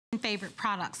favorite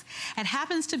products. It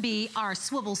happens to be our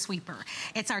Swivel Sweeper.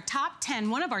 It's our top 10,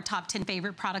 one of our top 10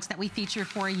 favorite products that we feature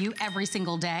for you every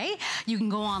single day. You can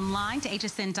go online to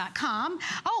hsn.com.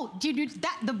 Oh, do you do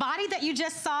that? The body that you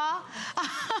just saw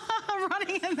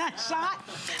running in that shot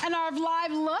and our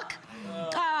live look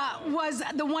was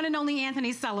the one and only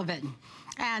Anthony Sullivan.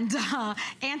 And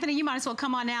Anthony, you might as well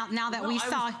come on out now that we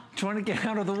saw. I was trying to get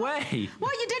out of the way.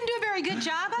 Well, you didn't do a very good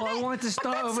job of it. I wanted to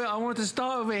start over. I wanted to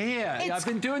start over here. I've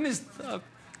been doing this.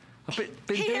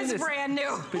 He is brand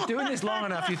new. Been doing this long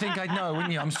enough. You think I'd know,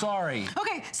 wouldn't you? I'm sorry.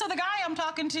 Okay, so the guy I'm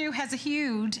talking to has a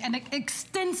huge and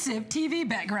extensive TV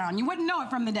background. You wouldn't know it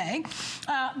from the day,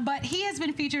 but he has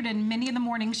been featured in many of the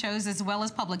morning shows as well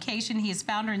as publication. He is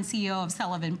founder and CEO of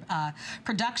Sullivan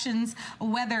Productions.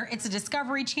 Whether it's a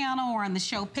Discovery Channel or on the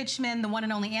show Pitchman, the one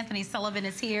and only Anthony Sullivan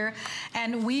is here,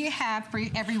 and we have for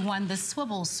everyone the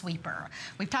Swivel Sweeper.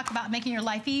 We've talked about making your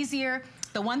life easier.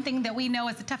 The one thing that we know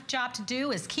is a tough job to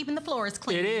do is keeping the floors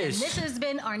clean. It is. And this has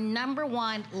been our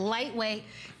 #1 lightweight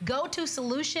go-to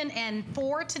solution, and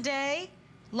for today,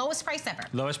 lowest price ever.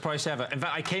 Lowest price ever. In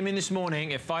fact, I came in this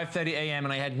morning at 5:30 a.m.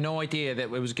 and I had no idea that it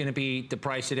was going to be the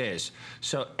price it is.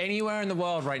 So anywhere in the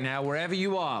world right now, wherever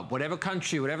you are, whatever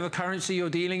country, whatever currency you're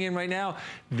dealing in right now,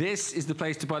 this is the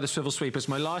place to buy the Swivel Sweeper. It's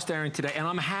my last airing today, and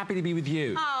I'm happy to be with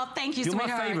you. Oh, thank you, You're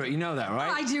sweetheart. my favorite. You know that,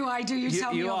 right? I do. You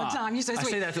tell me all the time. You're so sweet.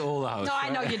 I say that to all the hosts. No,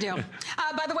 right? I know you do.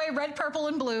 By the way, red, purple,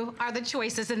 and blue are the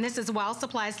choices, and this is while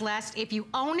supplies last. If you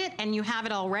own it and you have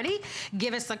it already,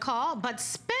 give us a call. But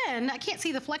spend, I can't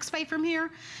see the flex pay from here.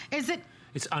 Is it?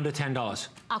 It's under $10.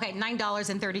 Okay,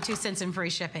 $9.32 in free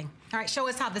shipping. All right, show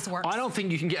us how this works. I don't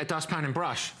think you can get a dustpan and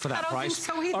brush for that price.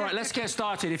 Think so either. All right, let's get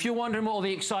started. If you're wondering what all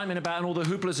the excitement about and all the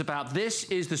hooplas about, this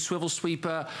is the Swivel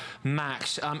Sweeper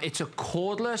Max. It's a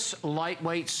cordless,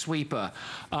 lightweight sweeper.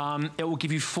 It will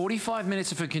give you 45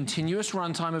 minutes of a continuous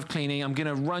runtime of cleaning. I'm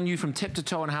gonna run you from tip to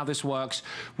toe on how this works.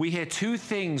 We hear two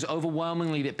things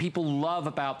overwhelmingly that people love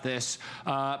about this.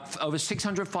 Over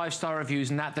 600 5-star reviews,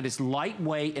 and that it's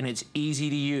lightweight and it's easy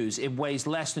to use. It weighs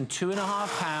less than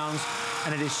 2.5 pounds,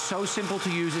 and it is so simple to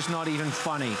use, it's not even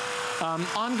funny.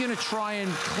 I'm gonna try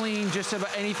and clean just about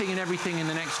anything and everything in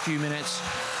the next few minutes.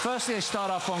 Firstly, I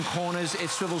start off on corners. It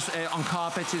swivels on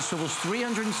carpets. It swivels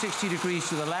 360 degrees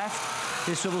to the left.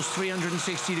 It swivels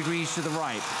 360 degrees to the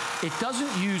right. It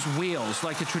doesn't use wheels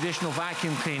like a traditional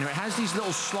vacuum cleaner. It has these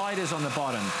little sliders on the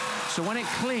bottom. So when it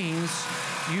cleans,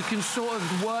 you can sort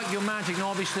of work your magic. Now,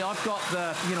 obviously, I've got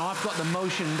the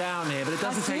motion down here, but it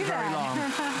doesn't take very long.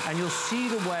 And you'll see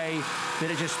the way that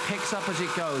it just picks up as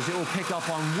it goes. It will pick up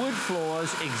on wood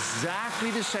floors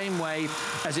exactly the same way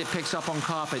as it picks up on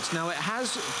carpets. Now, it has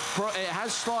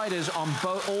sliders on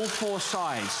all 4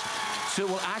 sides. So it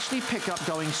will actually pick up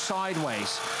going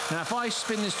sideways. Now, if I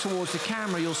spin this towards the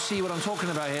camera, you'll see what I'm talking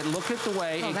about here. Look at the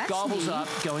way it gobbles up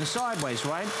going sideways,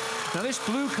 right? Now, this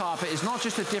blue carpet is not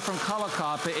just a different color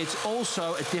carpet, it's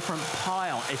also a different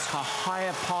pile. It's a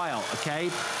higher pile,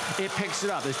 okay? It picks it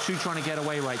up. There's 2 trying to get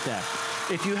away right there.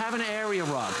 If you have an area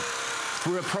rug,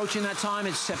 we're approaching that time.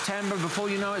 It's September. Before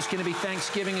you know it, it's going to be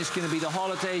Thanksgiving. It's going to be the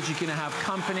holidays. You're going to have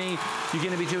company. You're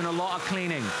going to be doing a lot of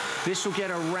cleaning. This will get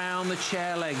around the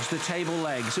chair legs, the table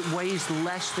legs. It weighs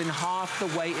less than half the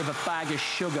weight of a bag of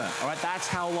sugar. All right, that's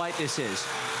how light this is.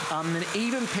 And it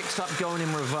even picks up going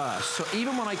in reverse. So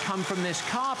even when I come from this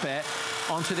carpet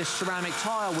onto this ceramic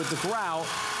tile with the grout,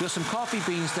 there's some coffee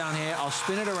beans down here. I'll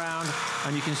spin it around,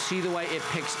 and you can see the way it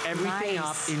picks everything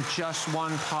up in just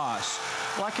one pass.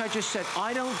 Like I just said,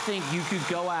 I don't think you could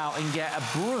go out and get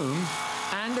a broom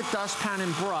and a dustpan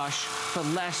and brush for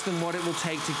less than what it will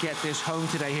take to get this home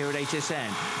today here at HSN.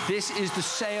 This is the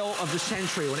sale of the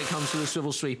century when it comes to the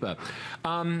Swivel Sweeper.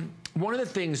 One of the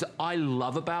things that I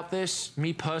love about this,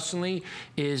 me personally,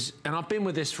 is, and I've been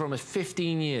with this for almost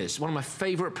 15 years, one of my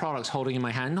favorite products holding in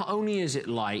my hand. Not only is it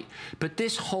light, but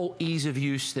this whole ease of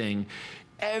use thing,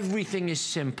 everything is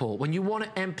simple. When you want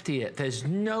to empty it, there's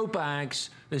no bags,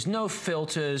 there's no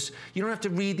filters, you don't have to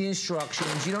read the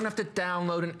instructions, you don't have to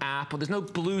download an app, or there's no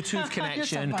Bluetooth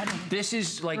connection. You're so funny. This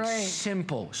is like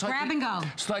simple. It's like grab and go.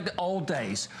 It's like the old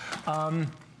days.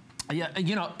 Yeah,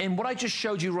 you know, and what I just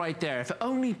showed you right there, if it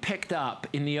only picked up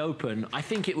in the open, I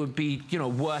think it would be, you know,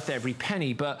 worth every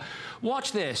penny. But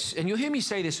watch this, and you'll hear me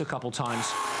say this a couple times.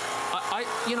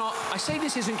 I say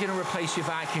this isn't going to replace your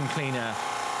vacuum cleaner,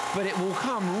 but it will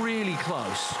come really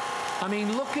close. I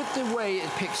mean, look at the way it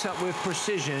picks up with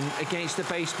precision against the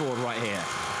baseboard right here.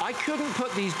 I couldn't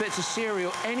put these bits of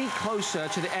cereal any closer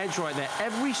to the edge right there.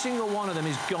 Every single one of them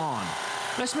is gone.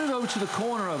 Let's move over to the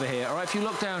corner over here. All right, if you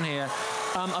look down here,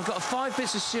 I've got 5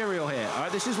 bits of cereal here. All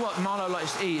right, this is what Marlo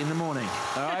likes to eat in the morning.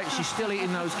 All right, she's still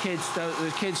eating those kids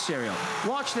cereal.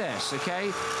 Watch this,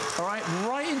 okay? All right,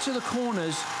 right into the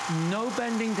corners. No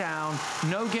bending down.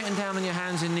 No getting down on your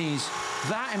hands and knees.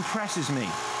 That impresses me.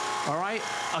 All right,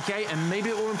 okay, and maybe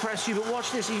it will impress you, but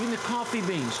watch this, even the coffee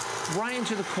beans, right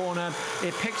into the corner,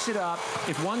 it picks it up.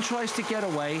 If one tries to get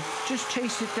away, just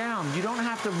chase it down. You don't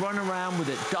have to run around with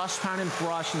a dustpan and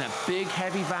brush and that big,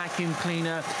 heavy vacuum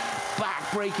cleaner,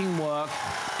 back-breaking work.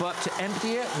 But to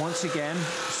empty it, once again,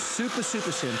 super,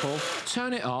 super simple.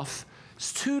 Turn it off.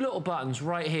 There's 2 little buttons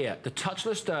right here. The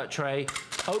touchless dirt tray,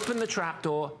 open the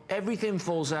trapdoor, everything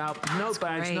falls out, no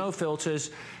bags, great. No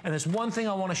filters. And there's one thing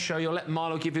I want to show you. I'll let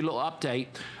Marlo give you a little update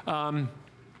on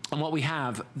what we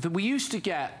have. We used to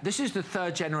get, this is the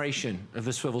 3rd generation of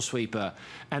the Swivel Sweeper.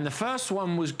 And the first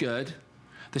one was good.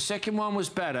 The second one was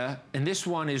better, and this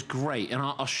one is great, and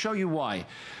I'll show you why.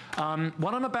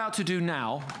 What I'm about to do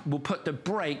now will put the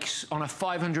brakes on a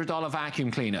 $500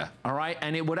 vacuum cleaner, all right?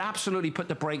 And it would absolutely put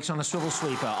the brakes on a Swivel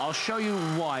Sweeper. I'll show you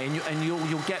why, and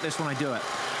you'll get this when I do it.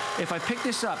 If I pick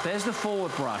this up, there's the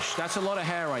forward brush. That's a lot of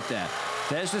hair right there.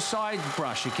 There's the side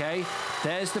brush, okay?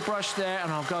 There's the brush there, and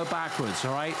I'll go backwards,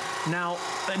 all right? Now,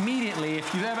 immediately,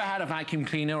 if you've ever had a vacuum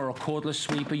cleaner or a cordless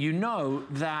sweeper, you know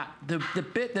that the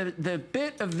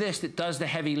bit of this that does the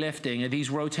heavy lifting are these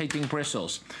rotating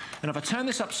bristles. And if I turn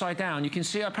this upside down, you can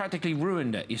see I practically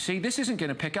ruined it. You see, this isn't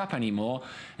gonna pick up anymore,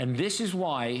 and this is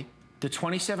why the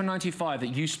 $27.95 that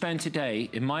you spend today,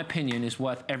 in my opinion, is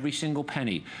worth every single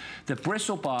penny. The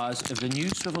bristle bars of the new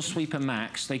Swivel Sweeper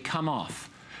Max, they come off.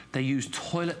 They use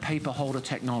toilet paper holder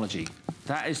technology.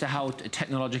 That is how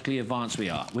technologically advanced we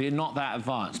are. We are not that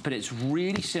advanced, but it's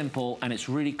really simple and it's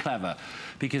really clever,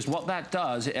 because what that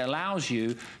does, it allows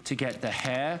you to get the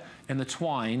hair and the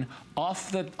twine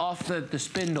off the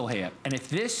spindle here. And if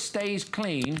this stays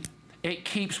clean, it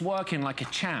keeps working like a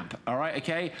champ, all right,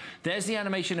 okay? There's the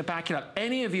animation to back it up.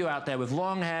 Any of you out there with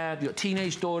long hair, you've got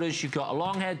teenage daughters, you've got a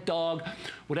long-haired dog,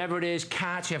 whatever it is,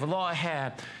 cats, you have a lot of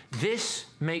hair, this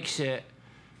makes it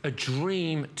a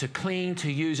dream to clean,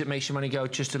 to use. It makes your money go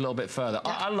just a little bit further.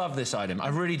 I love this item. I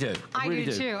really do. I really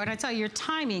do too. And I tell you, your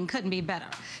timing couldn't be better,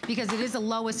 because it is the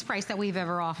lowest price that we've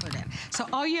ever offered it. So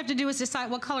all you have to do is decide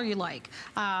what color you like.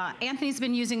 Anthony's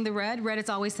been using the red. Red is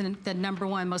always the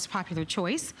 #1 most popular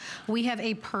choice. We have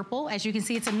a purple. As you can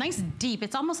see, it's a nice deep,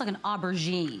 it's almost like an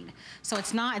aubergine. So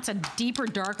it's a deeper,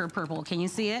 darker purple. Can you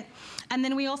see it? And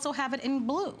then we also have it in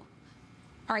blue.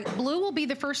 All right, blue will be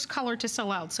the first color to sell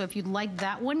out. So if you'd like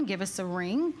that one, give us a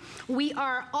ring. We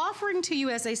are offering to you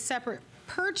as a separate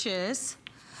purchase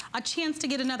a chance to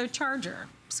get another charger.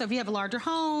 So if you have a larger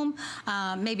home,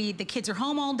 maybe the kids are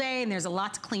home all day and there's a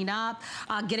lot to clean up,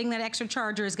 getting that extra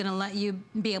charger is gonna let you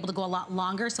be able to go a lot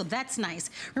longer, so that's nice.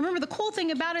 Remember, the cool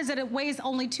thing about it is that it weighs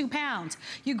only 2 pounds.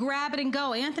 You grab it and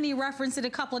go. Anthony referenced it a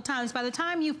couple of times. By the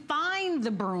time you find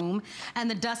the broom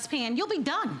and the dustpan, you'll be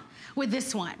done with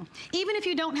this one. Even if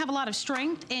you don't have a lot of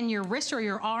strength in your wrist or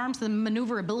your arms, the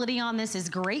maneuverability on this is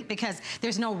great, because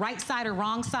there's no right side or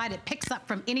wrong side. It picks up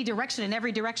from any direction and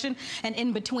every direction and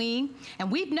in between. And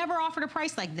we've never offered a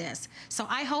price like this. So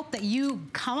I hope that you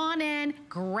come on in,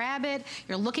 grab it.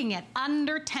 You're looking at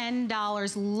under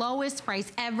 $10, lowest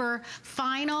price ever.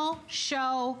 Final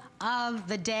show of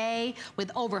the day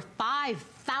with over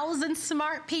 5,000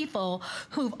 smart people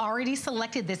who've already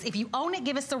selected this. If you own it,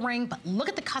 give us a ring, but look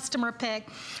at the customer pick.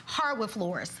 Hardwood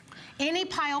floors, any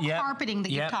pile carpeting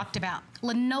that you've talked about,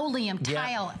 linoleum,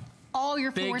 tile, all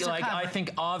your floors are covered. I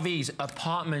think RVs,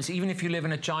 apartments, even if you live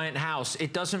in a giant house,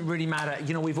 it doesn't really matter.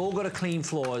 You know, we've all got to clean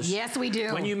floors. Yes, we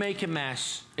do. When you make a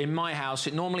mess, in my house,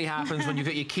 it normally happens when you've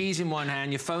got your keys in one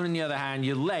hand, your phone in the other hand,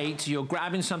 you're late, you're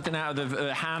grabbing something out of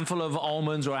a handful of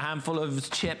almonds or a handful of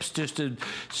chips just to,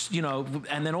 you know,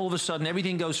 and then all of a sudden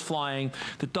everything goes flying.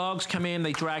 The dogs come in,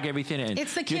 they drag everything in.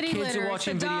 It's the kitty litter. Your kids are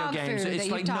watching video games. It's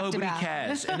like nobody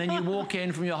cares. And then you walk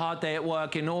in from your hard day at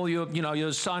work and all your, you know,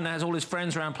 your son has all his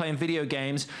friends around playing video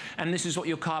games, and this is what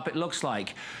your carpet looks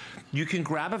like. You can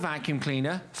grab a vacuum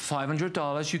cleaner,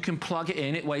 $500, you can plug it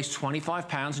in, it weighs 25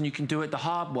 pounds, and you can do it the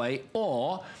hard way,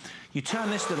 or you turn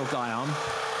this little guy on,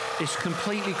 it's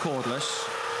completely cordless,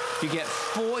 you get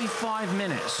 45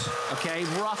 minutes, okay,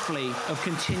 roughly, of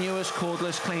continuous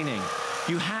cordless cleaning.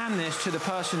 You hand this to the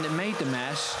person that made the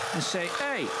mess and say,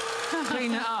 hey,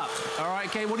 clean it up, all right,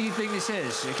 okay, what do you think this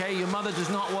is, okay? Your mother does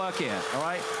not work here, all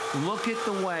right? Look at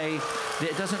the way that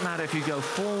it doesn't matter if you go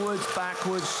forwards,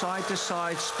 backwards, side to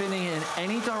side, spinning in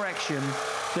any direction,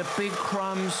 the big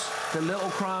crumbs, the little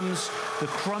crumbs, the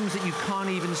crumbs that you can't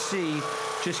even see,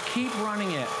 just keep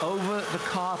running it over the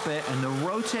carpet, and the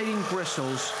rotating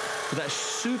bristles with that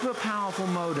super powerful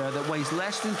motor that weighs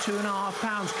less than 2.5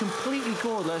 pounds, completely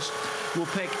cordless, will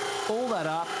pick all that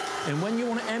up. And when you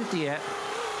want to empty it,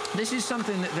 this is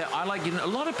something that I like. A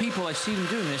lot of people, I see them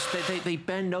doing this, they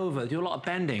bend over, do a lot of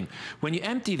bending. When you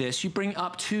empty this, you bring it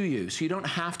up to you, so you don't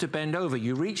have to bend over.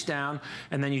 You reach down,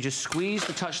 and then you just squeeze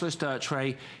the touchless dirt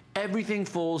tray. Everything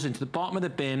falls into the bottom of the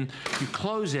bin. You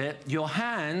close it. Your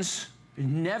hands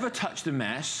never touch the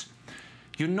mess.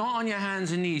 You're not on your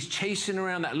hands and knees chasing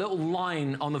around that little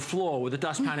line on the floor with a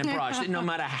dustpan and brush. No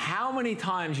matter how many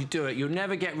times you do it, you'll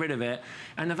never get rid of it.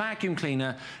 And the vacuum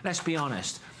cleaner, let's be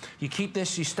honest, you keep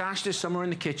this, you stash this somewhere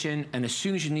in the kitchen, and as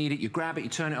soon as you need it, you grab it, you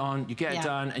turn it on, you get it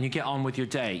done, and you get on with your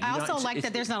day. I also like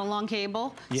that there's not a long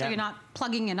cable, so you're not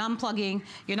plugging and unplugging.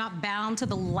 You're not bound to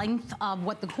the length of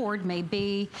what the cord may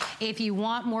be. If you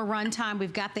want more runtime,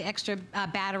 we've got the extra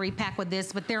battery pack with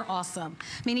this, but they're awesome.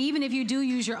 I mean, even if you do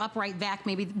use your upright vac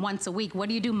maybe once a week, what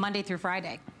do you do Monday through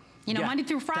Friday? You know, Monday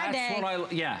through Friday, that's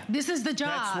what this is the job.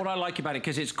 That's what I like about it,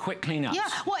 because it's quick cleanups. Yeah,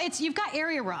 well, you've got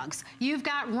area rugs. You've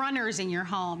got runners in your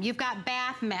home. You've got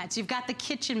bath mats. You've got the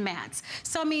kitchen mats.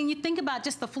 So, I mean, you think about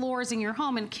just the floors in your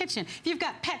home and kitchen. If you've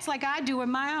got pets like I do in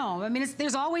my home, I mean,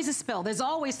 there's always a spill. There's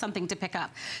always something to pick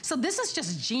up. So this is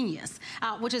just genius,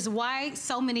 which is why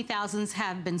so many thousands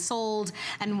have been sold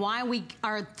and why we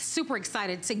are super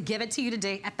excited to give it to you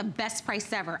today at the best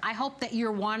price ever. I hope that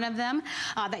you're one of them,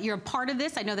 that you're a part of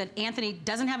this. I know that Anthony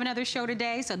doesn't have another show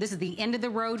today, so this is the end of the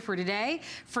road for today.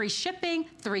 Free shipping,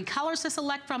 3 colors to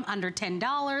select from, under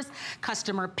 $10,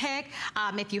 customer pick.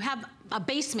 If you have a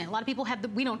basement, a lot of people have,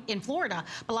 we don't in Florida,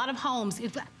 a lot of homes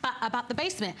about the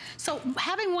basement. So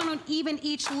having one on even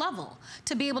each level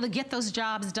to be able to get those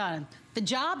jobs done. The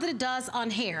job that it does on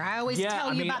hair. I always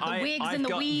tell you about the wigs and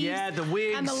the weaves. Yeah, the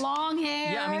wigs. And the long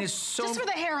hair. Yeah, I mean, it's so... Just for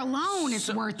the hair alone,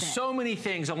 it's worth it. So many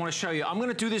things I want to show you. I'm going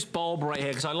to do this bulb right here,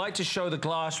 because I like to show the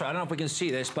glass. Right? I don't know if we can see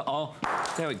this, but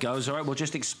there it goes. All right, we'll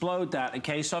just explode that,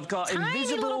 okay? So I've got tiny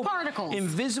little particles.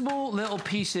 Invisible little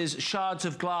pieces, shards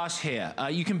of glass here.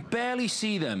 You can barely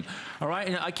see them, all right?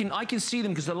 And I can see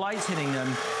them because the light's hitting them.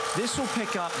 This will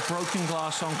pick up broken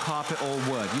glass on carpet or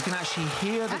wood. You can actually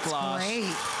hear the glass.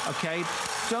 That's great. Okay?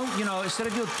 Don't, you know, instead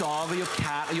of your dog or your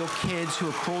cat or your kids who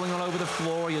are crawling all over the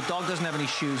floor, your dog doesn't have any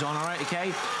shoes on, all right,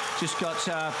 okay? I'm just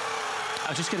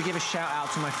going to give a shout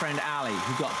out to my friend Ali,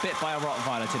 who got bit by a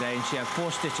Rottweiler today, and she had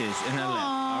 4 stitches in her lip,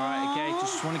 all right, okay?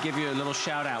 Just want to give you a little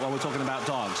shout out while we're talking about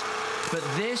dogs. But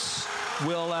this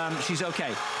will, she's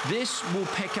okay. This will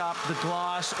pick up the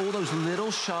glass, all those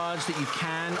little shards that you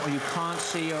can or you can't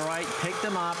see, all right? Pick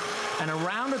them up, and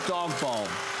around a dog bowl,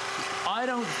 I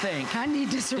don't think I need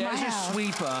this in my there's house. A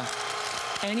sweeper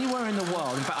anywhere in the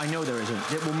world, in fact, I know there isn't,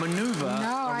 that will maneuver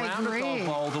around a dog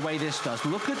bowl the way this does.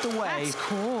 Look at the way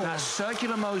that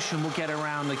circular motion will get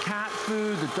around the cat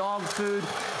food, the dog food.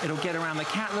 It'll get around the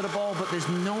cat litter bowl, but there's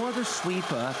no other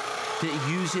sweeper that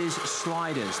uses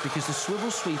sliders, because the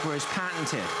Swivel Sweeper is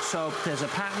patented. So there's a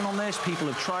patent on this. People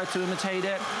have tried to imitate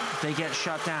it. They get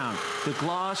shut down. The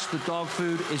glass, the dog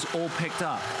food is all picked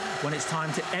up. When it's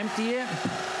time to empty it,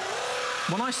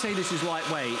 when I say this is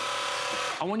lightweight,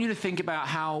 I want you to think about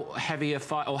how heavy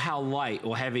or how light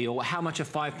or heavy or how much a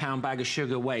 5-pound bag of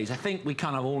sugar weighs. I think we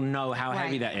kind of all know how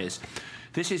heavy that is.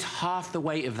 This is half the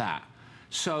weight of that.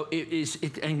 So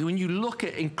and when you look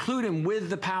at, including with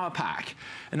the power pack,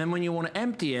 and then when you want to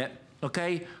empty it,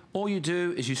 okay, all you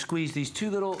do is you squeeze these 2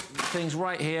 little things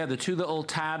right here, the 2 little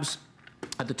tabs.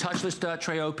 The touchless dirt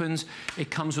tray opens. It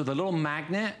comes with a little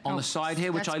magnet on the side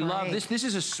here, which I love. This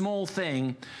is a small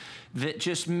thing that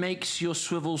just makes your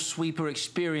Swivel Sweeper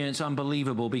experience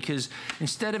unbelievable, because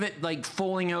instead of it like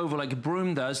falling over like a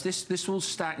broom does, this will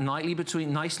stack nicely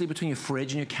between your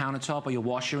fridge and your countertop, or your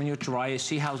washer and your dryer.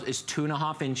 See how it's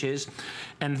 2.5 inches.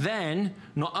 And then,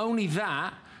 not only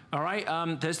that, all right,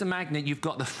 there's the magnet. You've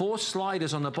got the 4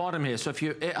 sliders on the bottom here. So if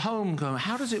you're at home going,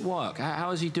 how does it work?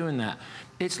 How is he doing that?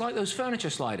 It's like those furniture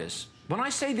sliders. When I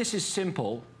say this is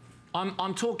simple,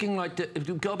 I'm talking like,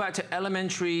 go back to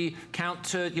elementary, count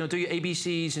to, you know, do your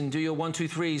ABCs and do your 1, 2,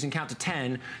 3s and count to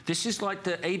 10. This is like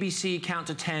the ABC count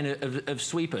to 10 of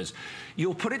sweepers.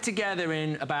 You'll put it together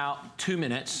in about 2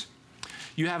 minutes.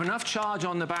 You have enough charge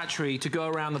on the battery to go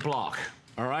around the block,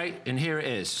 all right? And here it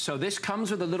is. So this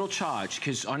comes with a little charge,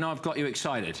 because I know I've got you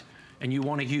excited and you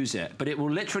want to use it, but it will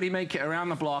literally make it around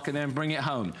the block and then bring it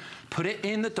home. Put it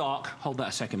in the dock. Hold that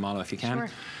a second, Marlo, if you can. Sure.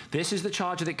 This is the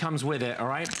charger that comes with it, all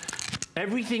right?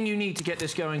 Everything you need to get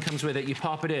this going comes with it. You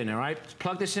pop it in, all right?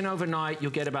 Plug this in overnight. You'll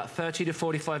get about 30 to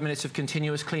 45 minutes of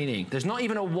continuous cleaning. There's not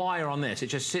even a wire on this. It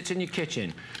just sits in your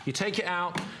kitchen. You take it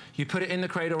out. You put it in the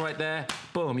cradle right there.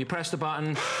 Boom. You press the button.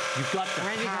 You've got the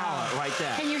power right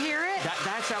there. Can you hear it?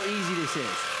 That's how easy this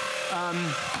is.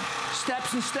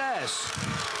 Steps and stairs.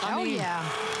 I mean, yeah.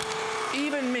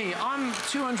 Even me, I'm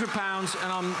 200 pounds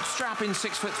and I'm strapping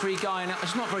 6'3" guy, and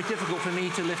it's not very difficult for me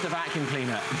to lift a vacuum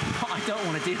cleaner. But I don't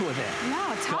want to deal with it.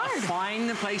 No, it's hard. Gotta find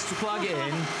the place to plug it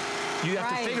in. You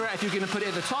have to figure out if you're going to put it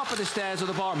at the top of the stairs or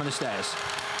the bottom of the stairs.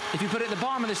 If you put it at the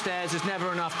bottom of the stairs, there's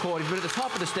never enough cord. If you put it at the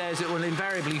top of the stairs, it will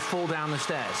invariably fall down the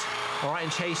stairs, all right,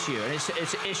 and chase you. And it's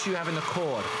an issue having the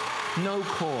cord. No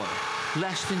cord,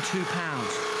 less than 2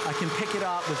 pounds. I can pick it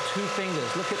up with 2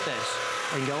 fingers. Look at this.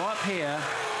 I can go up here.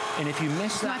 And if you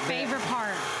miss that bit, my favorite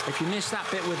part. If you miss that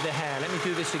bit with the hair, let me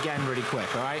do this again really quick,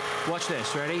 all right? Watch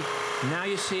this, ready? Now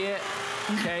you see it,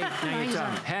 okay? Now you're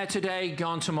done. Hair today,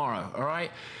 gone tomorrow, all right?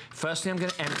 First thing, I'm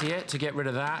gonna empty it to get rid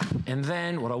of that. And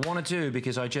then what I wanna do,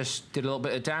 because I just did a little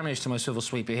bit of damage to my Swivel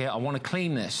Sweeper here, I wanna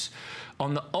clean this.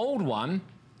 On the old one,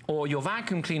 or your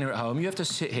vacuum cleaner at home, you have to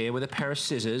sit here with a pair of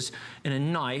scissors and a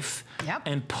knife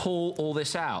and pull all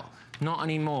this out. Not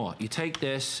anymore. You take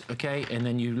this, okay, and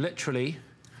then you literally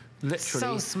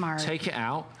so smart. Take it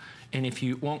out, and if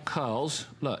you want curls,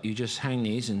 look, you just hang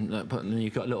these and then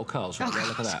you've got little curls right there.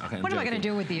 Look at that. Okay, what am I going to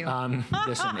do with you?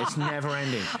 Listen, it's never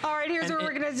ending. All right, here's what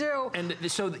we're going to do. And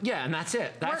so, yeah, and that's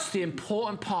it. That's the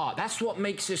important part. That's what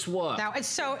makes this work. Now, it's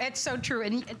so true,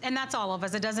 and that's all of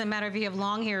us. It doesn't matter if you have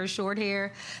long hair or short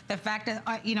hair. The fact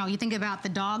that, you know, you think about the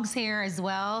dog's hair as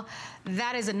well,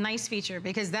 that is a nice feature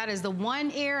because that is the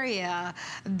one area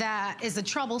that is a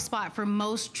trouble spot for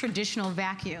most traditional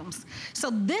vacuums. So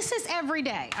this is every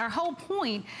day. Our whole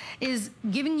point is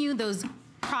giving you those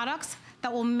products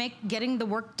that will make getting the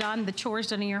work done, the chores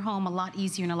done in your home, a lot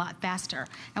easier and a lot faster.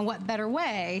 And what better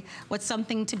way, with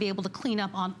something to be able to clean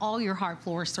up on all your hard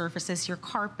floor surfaces, your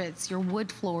carpets, your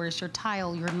wood floors, your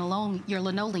tile, your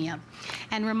linoleum.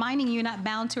 And reminding you you're not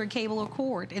bound to a cable or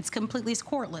cord. It's completely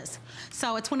cordless.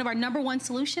 So it's one of our #1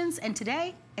 solutions, and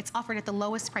today, it's offered at the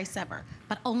lowest price ever,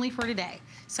 but only for today.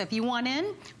 So if you want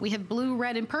in, we have blue,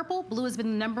 red, and purple. Blue has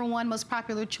been the #1 most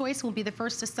popular choice. We'll be the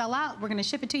first to sell out. We're gonna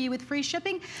ship it to you with free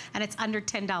shipping, and it's under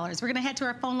 $10. We're gonna head to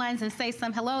our phone lines and say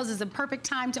some hellos. This is a perfect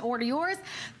time to order yours.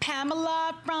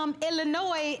 Pamela from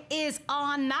Illinois is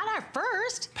on, not our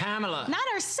first. Pamela. Not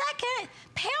our second.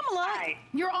 Pamela, Hi.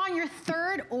 You're on your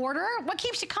 3rd order. What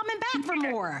keeps you coming back for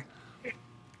more?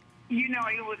 You know,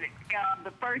 it was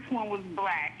the first one was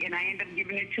black, and I ended up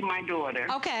giving it to my daughter.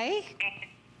 Okay.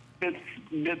 And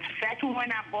the second one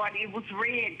I bought, it was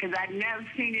red because I'd never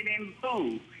seen it in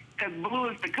blue, because blue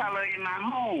is the color in my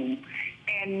home.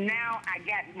 And now I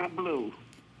got my blue.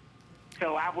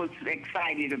 So I was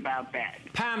excited about that.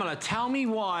 Pamela, tell me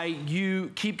why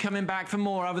you keep coming back for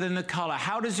more other than the color.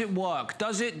 How does it work?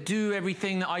 Does it do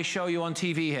everything that I show you on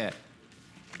TV here?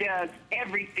 Does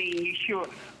everything, you sure.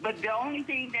 But the only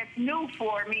thing that's new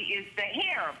for me is the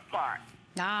hair part.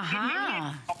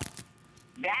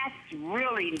 That's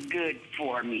really good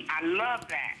for me. I love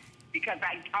that because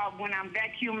when I'm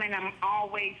vacuuming, I'm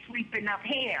always sweeping up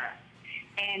hair.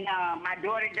 And my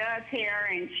daughter does hair,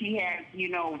 and she has, you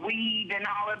know, weave and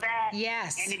all of that.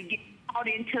 Yes. And it gets out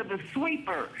into the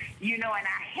sweeper, you know, and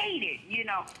I hate it, you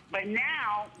know. But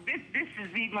now, this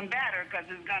is even better because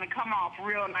it's going to come off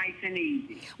real nice and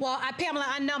easy. Well, Pamela,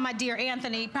 I know my dear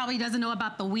Anthony probably doesn't know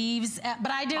about the weaves,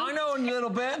 but I do. I know a little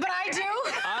bit. But I do.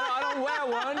 I don't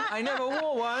wear one. I never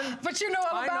wore one. But you know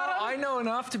about them. I know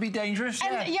enough to be dangerous.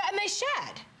 And, and they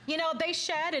shed. You know, they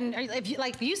shed, and if you,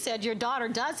 like you said, your daughter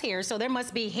does hair, so there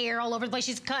must be hair all over the place.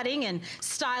 She's cutting and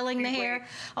styling the hair.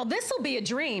 Oh, this will be a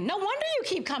dream. No wonder you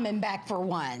keep coming back for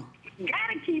one.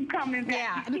 Gotta keep coming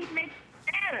back. Yeah. You keep making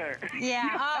it better.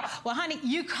 Yeah. Well, honey,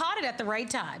 you caught it at the right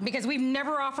time because we've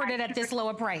never offered it at this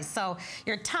lower price. So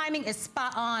your timing is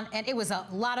spot on, and it was a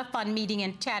lot of fun meeting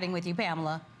and chatting with you,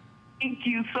 Pamela. Thank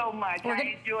you so much.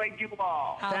 I enjoyed you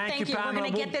all. Thank you. Pamela. We're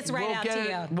going to get this right out to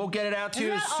you. We'll get it out to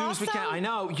you as soon as we can. I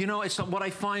know. You know, it's what I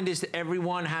find is that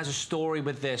everyone has a story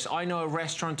with this. I know a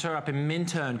restaurateur up in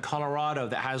Minturn, Colorado,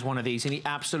 that has one of these, and he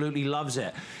absolutely loves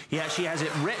it. He actually has it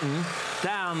written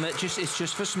down that it's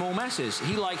just for small messes.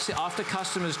 He likes it after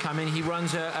customers come in. He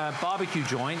runs a barbecue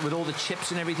joint with all the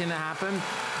chips and everything that happen,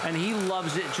 and he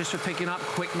loves it just for picking up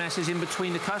quick messes in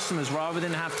between the customers rather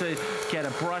than have to get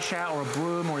a brush out or a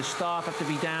broom or a staff have to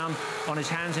be down on his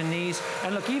hands and knees.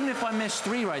 And look, even if I miss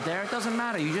 3 right there, it doesn't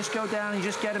matter. You just go down and you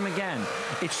just get them again.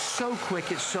 It's so quick,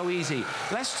 it's so easy.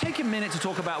 Let's take a minute to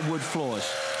talk about wood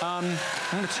floors. I'm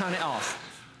going to turn it off.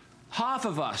 half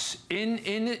of us in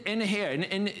here,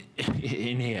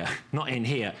 not in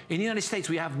here. In the United States,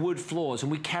 we have wood floors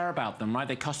and we care about them, right?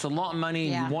 They cost a lot of money.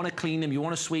 Yeah. You want to clean them, you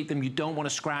want to sweep them, you don't want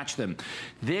to scratch them.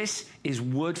 This is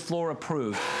wood floor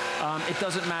approved. It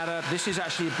doesn't matter. This is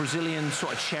actually a Brazilian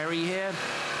sort of cherry here,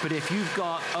 but if you've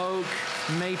got oak,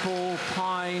 maple,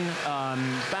 pine,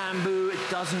 bamboo, it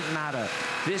doesn't matter.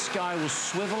 This guy will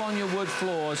swivel on your wood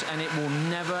floors and it will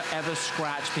never ever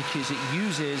scratch because it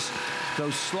uses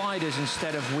those sliders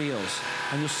instead of wheels.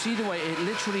 And you'll see the way it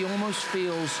literally almost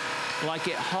feels like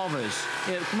it hovers.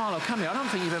 Marlo, come here. I don't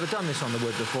think you've ever done this on the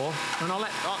wood before. And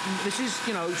this is,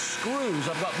 you know, screws.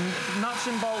 I've got nuts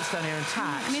and bolts down here and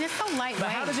tacks. I mean, it's so lightweight. But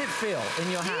how does it feel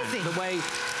in your hand? Easy. The way...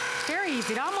 Very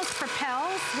easy. It almost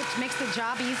propels, which makes the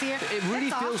job easier. It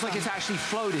really feels like it's actually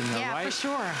floating, though, yeah, right? Yeah, for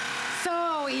sure.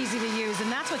 So easy to use,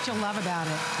 and that's what you'll love about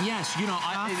it. Yes, you know,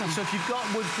 so if you've got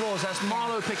wood floors, that's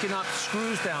Marlo picking up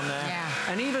screws down there. Yeah.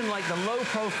 And even like the low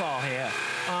profile here,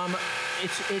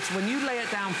 it's when you lay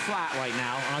it down flat right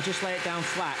now, and I'll just lay it down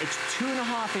flat, it's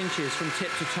 2.5 inches from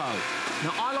tip to toe.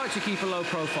 Now, I like to keep a low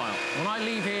profile. When I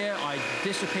leave here, I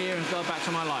disappear and go back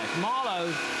to my life.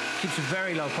 Marlo keeps a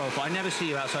very low profile. I never see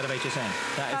you outside of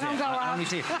HSN. That is I don't go out. I only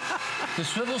see you. The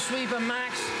Swivel Sweeper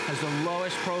Max has the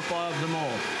lowest profile of them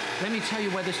all. Let me tell you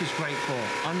where this is great for.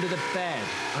 Under the bed,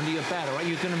 under your bed, all right?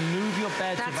 You're going to move your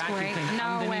bed to vacuum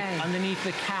things underneath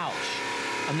the couch,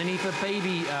 underneath a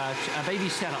baby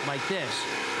setup like this.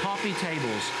 Coffee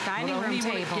tables. Dining room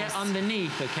tables. Get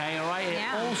underneath, okay, all right?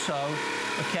 Yeah. It also,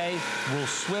 okay, will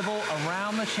swivel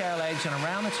around the chair legs and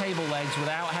around the table legs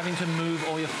without having to move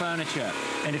all your furniture.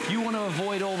 And if you want to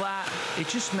avoid all that, it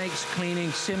just makes cleaning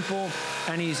simple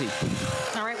and easy.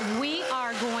 All right, we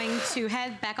are going to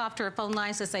head back off to our phone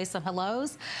lines to say some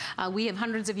hellos. We have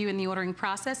hundreds of you in the ordering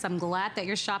process. I'm glad that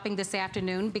you're shopping this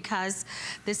afternoon because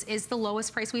this is the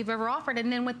lowest price we've ever offered.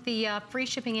 And then with the free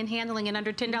shipping and handling and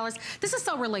under $10, this is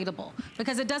so relatable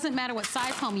because it doesn't matter what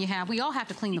size home you have. We all have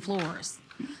to clean the floors.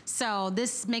 So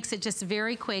this makes it just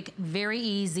very quick, very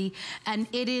easy, and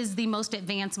it is the most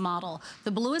advanced model.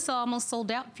 The blue is almost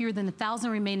sold out, fewer than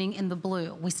 1,000 remaining in the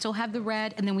blue. We still have the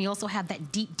red, and then we also have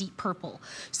that deep, deep purple.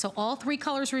 So all 3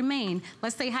 colors remain.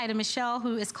 Let's say hi to Michelle,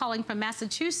 who is calling from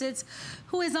Massachusetts,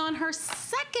 who is on her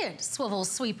 2nd Swivel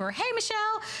Sweeper. Hey,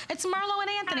 Michelle, it's Marlo and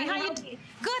Anthony. Hi, how you?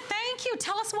 Good, thank you.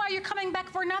 Tell us why you're coming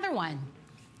back for another one.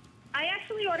 I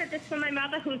actually ordered this for my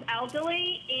mother who's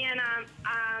elderly, and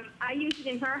I use it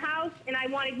in her house, and I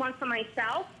wanted one for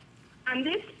myself.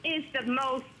 This is the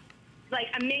most,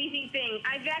 amazing thing.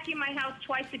 I vacuum my house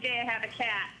twice a day. I have a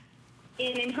cat.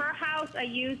 And in her house, I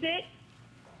use it,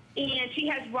 and she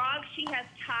has rugs. She has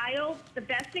tiles. The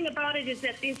best thing about it is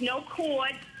that there's no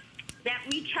cord. That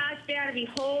recharge battery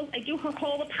holds. I do her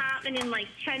whole apartment in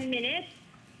 10 minutes.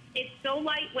 It's so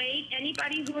lightweight.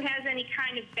 Anybody who has any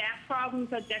kind of back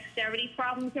problems or dexterity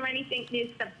problems or anything is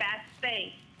the best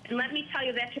thing. And let me tell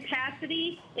you, that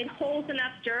capacity, it holds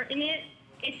enough dirt in it.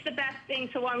 It's the best thing.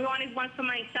 So I wanted one for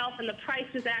myself, and the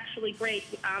price was actually great.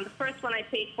 The first one I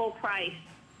paid full price.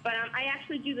 But I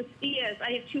actually do the stairs.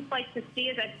 I have 2 flights of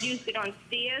stairs. I've used it on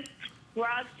stairs,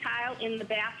 rugs, tile, in the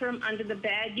bathroom, under the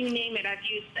bed. You name it, I've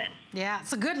used it. Yeah,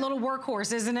 it's a good little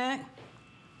workhorse, isn't it?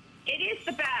 It is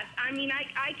the best. I mean,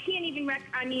 I can't even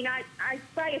I'd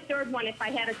buy a 3rd one if I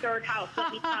had a 3rd house,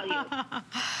 let me tell you.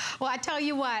 Well, I tell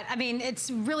you what, I mean, it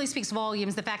really speaks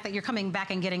volumes, the fact that you're coming back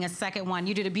and getting a 2nd one.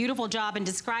 You did a beautiful job in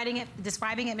describing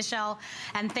it, Michelle,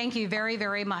 and thank you very,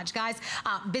 very much. Guys,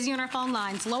 busy on our phone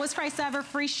lines. Lowest price ever,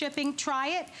 free shipping.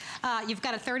 Try it. You've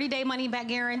got a 30-day money-back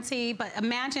guarantee, but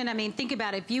imagine, I mean, think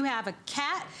about it. If you have a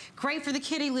cat, great for the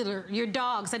kitty litter, your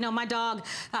dogs. I know my dog,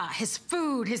 his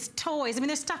food, his toys. I mean,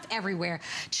 there's stuff everywhere.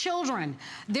 Children,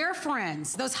 their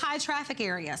friends, those high traffic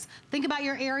areas. Think about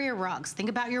your area rugs. Think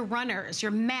about your runners,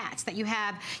 your mats that you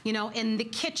have, you know, in the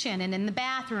kitchen and in the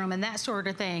bathroom and that sort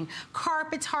of thing.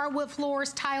 Carpets, hardwood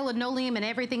floors, tile, linoleum, and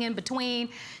everything in between.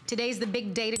 Today's the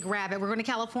big day to grab it. We're going to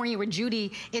California where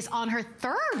Judy is on her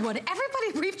 3rd one.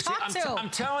 Everybody we've talked to. I'm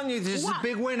telling you, this is a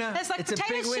big winner. It's like a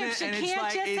big winner, chips. You and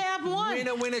can't just have one.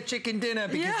 Winner, winner, chicken dinner,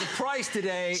 because the price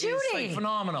today Judy, is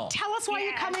phenomenal. Tell us why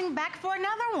you're coming back for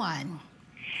another one.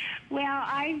 Well,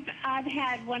 I've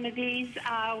had one of these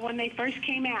when they first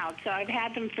came out, so I've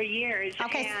had them for years.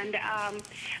 Okay. And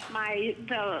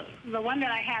the one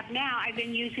that I have now, I've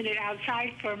been using it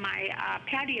outside for my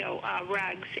patio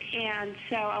rugs, and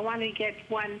so I wanted to get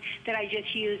one that I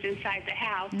just use inside the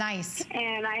house. Nice.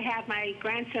 And I have my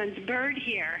grandson's bird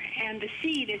here, and the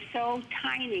seed is so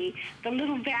tiny. The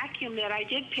little vacuum that I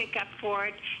did pick up for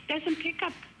it doesn't pick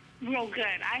up real good.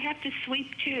 I have to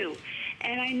sweep too.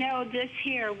 And I know this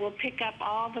here will pick up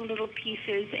all the little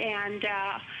pieces, and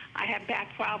I have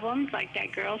back problems, like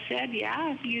that girl said.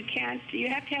 Yeah, you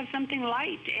have to have something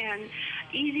light and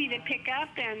easy to pick up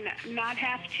and not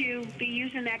have to be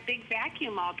using that big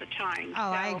vacuum all the time. Oh, so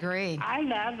I agree. I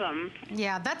love them.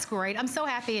 Yeah, that's great. I'm so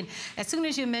happy. And as soon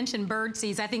as you mentioned bird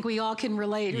seeds, I think we all can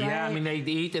relate, right? Yeah, I mean, they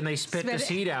eat and they spit the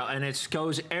seed out, and it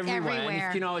goes everywhere.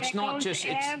 And, you know, it's not just...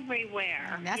 It's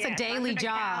everywhere. That's a daily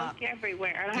job.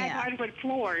 Everywhere. And I have hardwood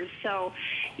floors, so,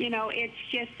 you know, it's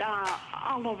just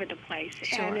all over the place.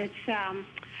 Sure. And it's...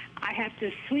 I have to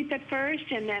sweep it first,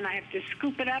 and then I have to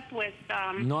scoop it up with...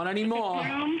 not anymore. With the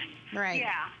broom. Right.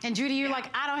 Yeah. And Judy, you're like,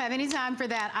 I don't have any time for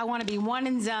that. I want to be one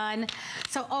and done.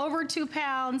 So over 2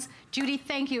 pounds. Judy,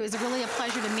 thank you. It was really a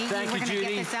pleasure to meet you. We're going to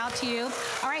get this out to you.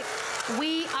 All right.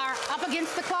 We are up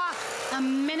against the clock. A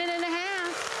minute and a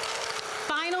half.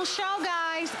 Final show,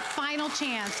 guys. Final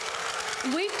chance.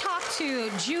 We've talked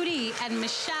to Judy and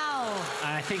Michelle.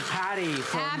 And I think Patty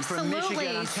from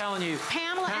Michigan, I'm telling you.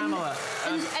 Pamela.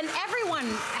 And everyone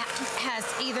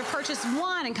has either purchased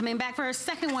one and coming back for a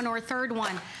second one or a third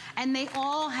one. And they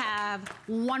all have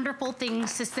wonderful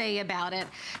things to say about it.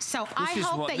 So I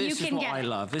hope that you can get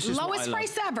lowest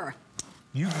price ever.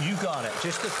 You got it.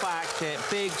 Just the fact that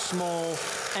big, small,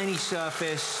 any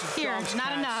surface. Here, dogs, not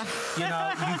cats, enough. You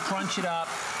know, you crunch it up.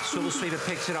 Swivel Sweeper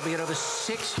picks it up. We get over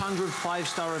 600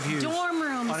 5-star reviews. Dorm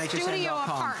rooms, on studio HSN.com.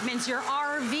 apartments, your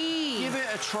RV. Give it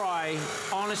a try,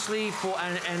 honestly.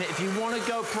 And if you want to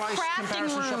go price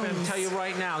comparison shopping, I'll tell you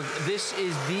right now, this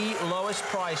is the lowest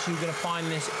price you're going to find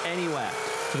this anywhere.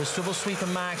 For the Swivel Sweeper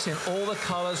Max in all the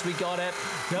colors, we got it.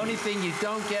 The only thing you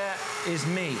don't get is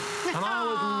me. And I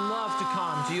would love to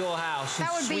come to your house and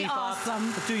sweep awesome.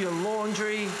 up, do your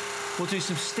laundry. We'll do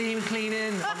some steam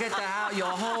cleaning. I'll get your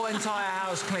whole entire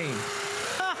house clean.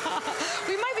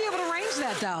 We might be able to arrange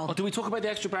that, though. Oh, do we talk about the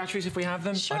extra batteries if we have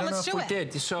them? Sure, I don't let's know if do we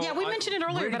it. did. So yeah, we mentioned it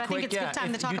earlier, but I think it's a good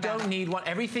time to talk about it. You don't need one.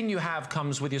 Everything you have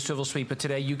comes with your Swivel Sweeper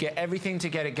today. You get everything to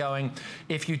get it going.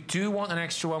 If you do want an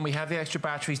extra one, we have the extra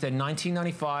batteries. They're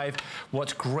 $19.95.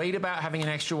 What's great about having an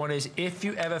extra one is if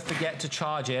you ever forget to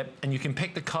charge it, and you can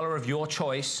pick the color of your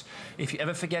choice, if you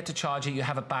ever forget to charge it, you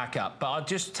have a backup. But I'll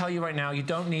just tell you right now, you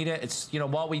don't need it. It's, you know,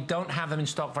 while we don't have them in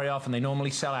stock very often, they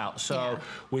normally sell out. So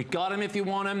we got them if you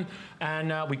want them,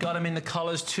 and we got them in the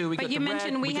colors too. We but got you the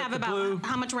mentioned red, we have about blue.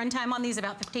 How much run time on these?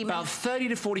 About 15 minutes? About 30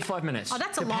 to 45 minutes. Oh,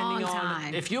 that's a long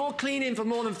time. If you're cleaning for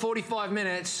more than 45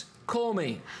 minutes, call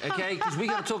me, okay? Because we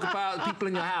got to talk about people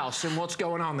in your house and what's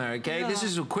going on there, okay? This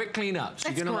is a quick cleanup, so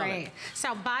you're gonna love it.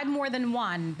 So buy more than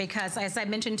one, because as I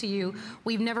mentioned to you,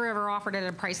 we've never ever offered it at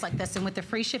a price like this. And with the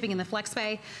free shipping and the flex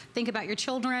pay, think about your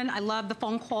children. I love the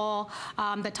phone call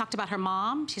that talked about her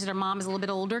mom. She said her mom is a little bit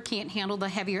older, can't handle the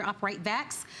heavier upright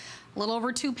vacs. A little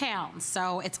over 2 pounds,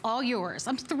 so it's all yours.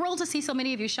 I'm thrilled to see so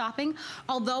many of you shopping.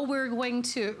 Although we're going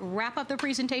to wrap up the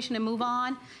presentation and move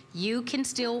on, you can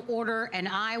still order, and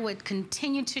I would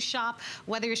continue to shop,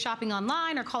 whether you're shopping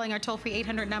online or calling our toll-free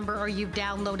 800 number, or you've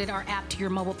downloaded our app to your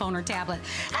mobile phone or tablet.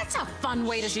 That's a fun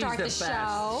way to start the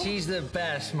show. She's the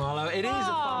best, Marlo. It is a fun way.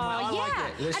 I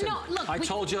like it. Listen, I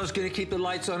told you I was going to keep the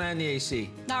lights on and the AC.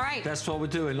 All right. That's what we're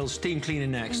doing. A little steam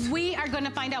cleaning next. We are going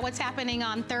to find out what's happening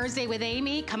on Thursday with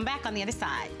Amy. Come back on the other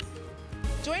side.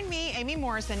 Join me, Amy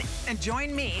Morrison, and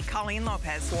join me, Colleen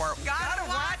Lopez, for Gotta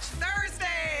Watch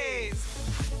Thursdays.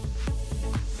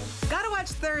 Gotta Watch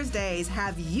Thursdays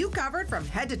have you covered from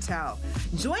head to toe.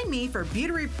 Join me for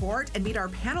Beauty Report and meet our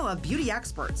panel of beauty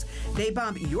experts. They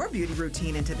bump your beauty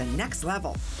routine into the next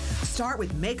level. Start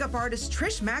with makeup artist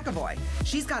Trish McAvoy.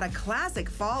 She's got a classic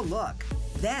fall look.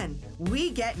 Then we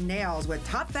get nails with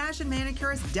top fashion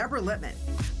manicurist Deborah Lippman.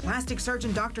 Plastic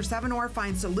surgeon Dr. Sevenor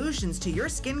finds solutions to your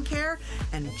skincare,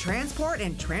 and transport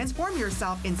and transform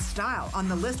yourself in style on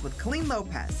the list with Colleen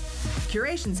Lopez.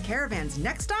 Curation's Caravan's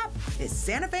next stop is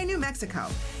Santa Fe, New Mexico.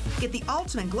 Get the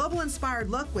ultimate global inspired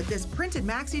look with this printed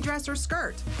maxi dress or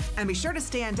skirt. And be sure to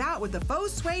stand out with the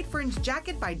faux suede fringe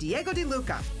jacket by Diego De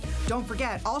Luca. Don't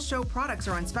forget, all show products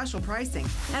are on special pricing,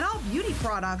 and all beauty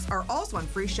products are also on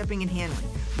free shipping and handling.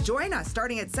 Join us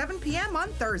starting at 7 p.m. on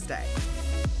Thursday.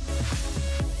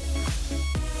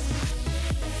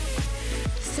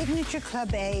 Signature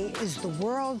Club A is the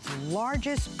world's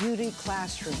largest beauty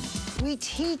classroom. We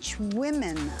teach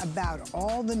women about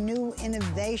all the new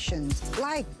innovations,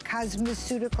 like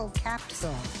cosmeceutical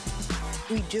capsule.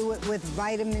 We do it with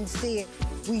vitamin C.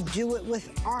 We do it with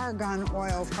argan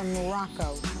oil from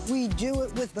Morocco. We do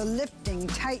it with the lifting,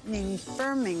 tightening,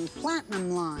 firming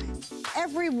platinum line.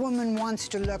 Every woman wants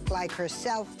to look like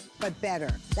herself, but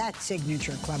better. That's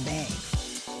Signature Club A.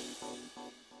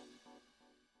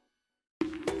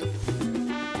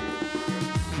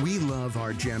 We love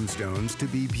our gemstones to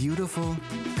be beautiful,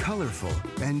 colorful,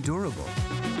 and durable.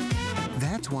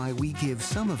 That's why we give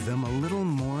some of them a little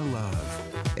more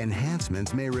love.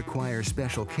 Enhancements may require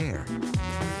special care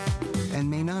and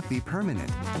may not be permanent,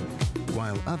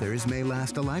 while others may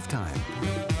last a lifetime.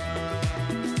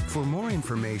 For more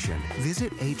information,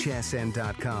 visit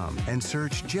hsn.com and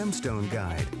search Gemstone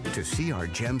Guide to see our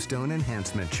gemstone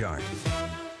enhancement chart.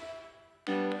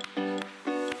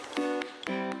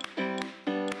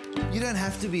 You don't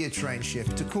have to be a trained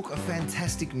chef to cook a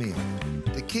fantastic meal.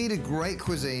 The key to great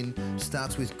cuisine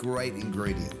starts with great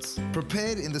ingredients,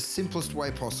 prepared in the simplest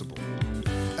way possible.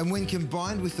 And when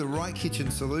combined with the right kitchen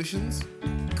solutions,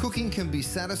 cooking can be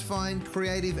satisfying,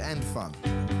 creative, and fun.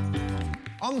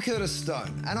 I'm Curtis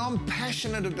Stone, and I'm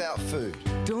passionate about food.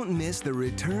 Don't miss the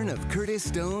return of Curtis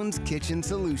Stone's Kitchen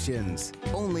Solutions,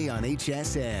 only on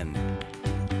HSN.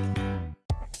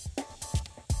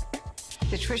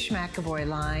 The Trish McAvoy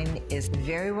line is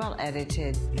very well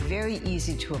edited, very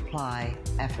easy to apply,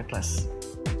 effortless.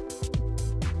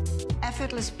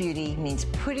 Effortless beauty means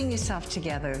putting yourself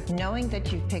together, knowing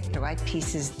that you've picked the right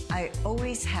pieces. I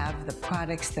always have the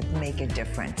products that make a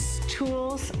difference.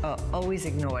 Tools are always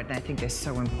ignored, and I think they're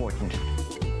so important.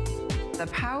 The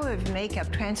power of makeup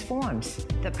transforms.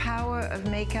 The power of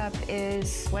makeup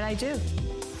is what I do.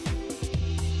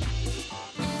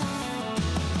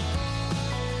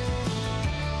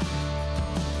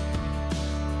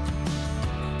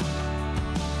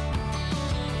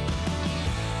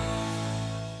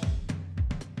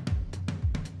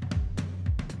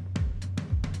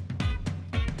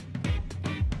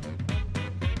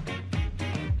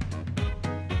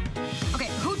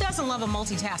 Love a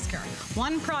multitasker.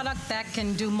 One product that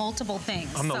can do multiple things.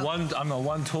 I'm the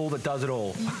one tool that does it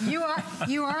all. You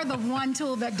are the one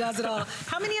tool that does it all.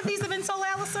 How many of these have been sold,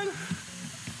 Allison?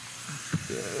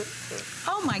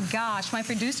 Oh my gosh, my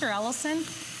producer Allison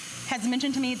has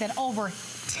mentioned to me that over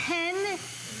 10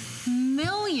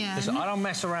 million Listen, I don't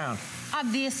mess around.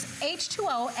 Of this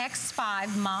H2O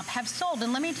X5 mop have sold,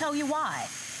 and let me tell you why.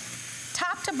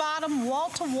 Top to bottom, wall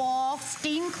to wall,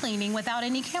 steam cleaning without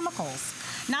any chemicals.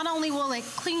 Not only will it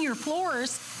clean your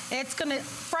floors, it's gonna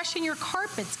freshen your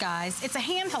carpets, guys. It's a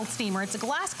handheld steamer, it's a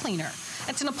glass cleaner.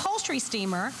 It's an upholstery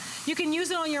steamer. You can use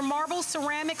it on your marble,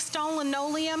 ceramic, stone,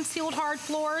 linoleum, sealed hard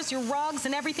floors, your rugs,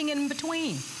 and everything in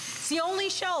between. It's the only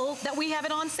show that we have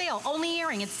it on sale. Only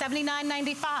airing, it's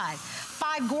 $79.95.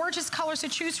 5 gorgeous colors to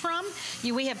choose from.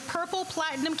 We have purple,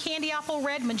 platinum, candy apple,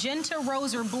 red, magenta,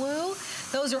 rose, or blue.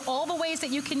 Those are all the ways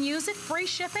that you can use it. Free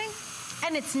shipping.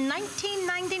 And it's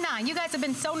 $19.99. You guys have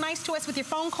been so nice to us with your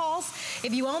phone calls.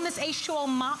 If you own this H2O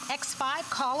Mop X5,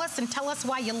 call us and tell us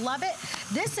why you love it.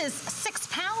 This is 6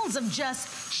 pounds of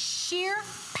just sheer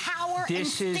power and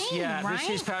steam, right? This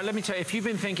is power. Let me tell you, if you've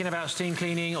been thinking about steam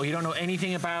cleaning or you don't know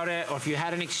anything about it, or if you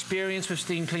had an experience with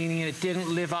steam cleaning and it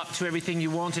didn't live up to everything you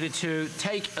wanted it to,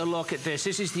 take a look at this.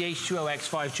 This is the H2O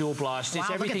X5 Dual Blast. Wow, it's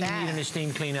everything you need in a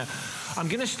steam cleaner. I'm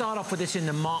going to start off with this in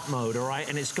the mop mode, all right?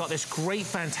 And it's got this great,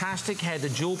 fantastic head, the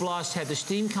Dual Blast head. The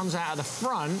steam comes out of the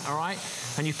front, all right?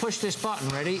 And you push this button,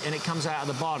 ready? And it comes out of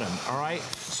the bottom, all right?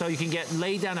 So you can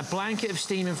lay down a blanket of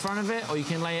steam in front of it, or you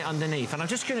can lay it underneath. And I'm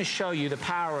just going to show you the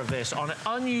power of this on an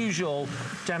unusual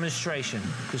demonstration,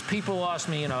 because people ask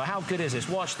me, you know, how good is this?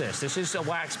 Watch this. This is a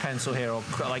wax pencil here, or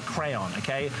like crayon,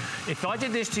 okay? If I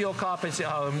did this to your carpets at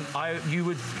home, you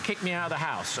would kick me out of the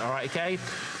house, all right, okay?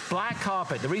 Black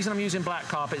carpet. The reason I'm using black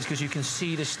carpet is because you can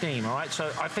see the steam, all right?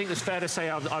 So I think it's fair to say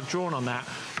I've drawn on that.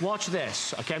 Watch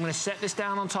this, okay? I'm going to set this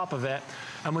down on top of it,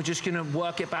 and we're just going to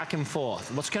work it back and forth.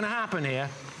 What's going to happen here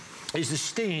is the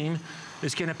steam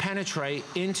is going to penetrate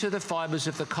into the fibers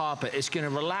of the carpet. It's going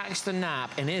to relax the nap,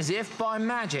 and as if by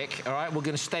magic, all right, we're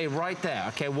going to stay right there.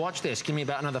 Okay, watch this. Give me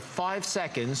about another 5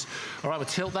 seconds. All right, we'll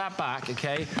tilt that back,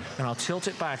 okay, and I'll tilt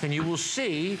it back, and you will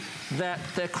see that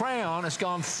the crayon has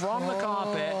gone from the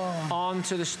carpet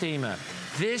onto the steamer.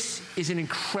 This is an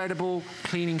incredible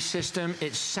cleaning system.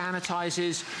 It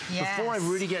sanitizes. Yes. Before I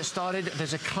really get started,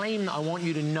 there's a claim that I want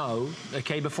you to know,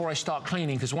 okay, before I start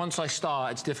cleaning, because once I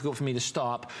start, it's difficult for me to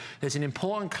stop. There's an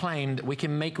important claim that we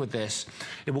can make with this.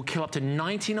 It will kill up to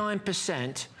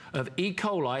 99% of E.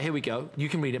 coli. Here we go. You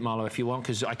can read it, Marlo, if you want,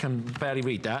 because I can barely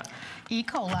read that. E.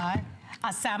 coli.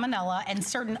 salmonella and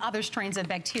certain other strains of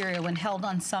bacteria when held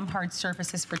on some hard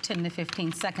surfaces for 10 to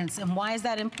 15 seconds. And why is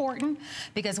that important?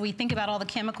 Because we think about all the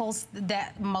chemicals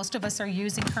that most of us are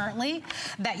using currently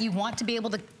that you want to be able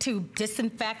to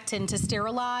disinfect and to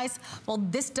sterilize. Well,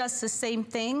 this does the same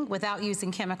thing without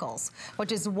using chemicals,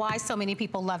 which is why so many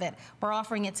people love it. We're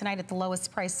offering it tonight at the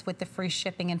lowest price with the free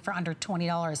shipping and for under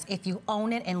 $20. If you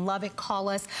own it and love it, call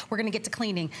us. We're gonna get to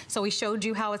cleaning. So we showed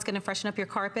you how it's gonna freshen up your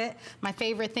carpet. My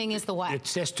favorite thing is the what?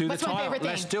 Let's do the tile.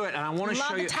 Let's do it. And I wanna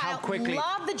show you how quickly.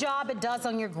 Love the job it does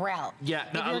on your grout. Yeah.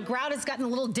 If your grout has gotten a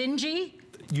little dingy,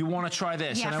 you want to try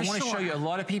this. Yeah, and I want to show you, a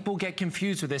lot of people get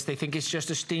confused with this. They think it's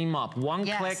just a steam mop. One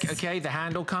click, okay, the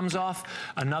handle comes off.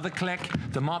 Another click,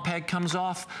 the mop head comes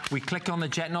off. We click on the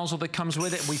jet nozzle that comes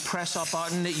with it. We press our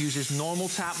button. It uses normal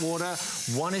tap water.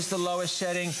 1 is the lowest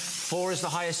setting, 4 is the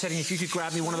highest setting. If you could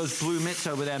grab me one of those blue mitts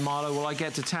over there, Marlo, while I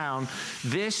get to town.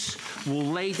 This will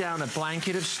lay down a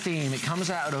blanket of steam. It comes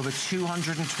out at over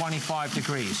 225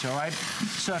 degrees, all right?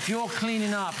 So if you're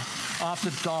cleaning up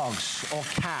after dogs or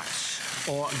cats,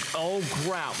 or old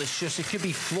grout, it could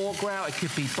be floor grout, it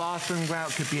could be bathroom grout,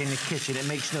 it could be in the kitchen, it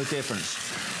makes no difference.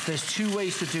 There's 2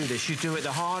 ways to do this. You do it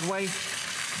the hard way,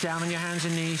 down on your hands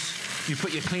and knees, you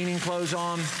put your cleaning clothes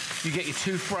on, you get your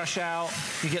toothbrush out,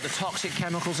 you get the toxic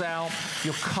chemicals out,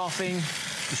 you're coughing, you're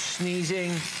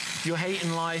sneezing, you're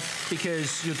hating life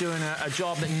because you're doing a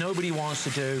job that nobody wants to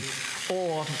do,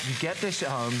 or you get this at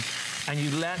home and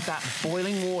you let that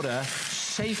boiling water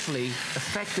safely,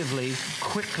 effectively,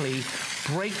 quickly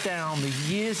break down the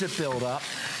years of buildup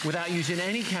without using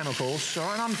any chemicals. All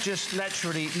right, I'm just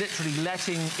literally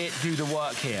letting it do the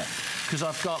work here because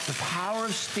I've got the power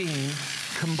of steam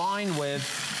combined with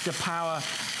the power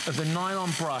of the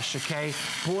nylon brush, okay?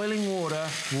 Boiling water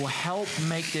will help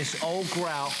make this old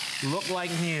grout look like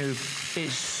new.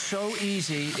 It's so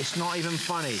easy, it's not even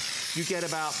funny. You get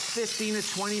about 15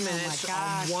 to 20 minutes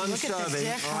on one serving,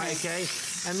 all right, okay?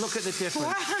 And look at the difference.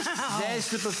 Wow. There's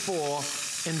the before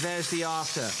and there's the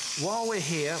after. While we're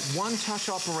here, one touch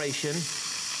operation.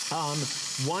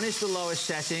 1 is the lowest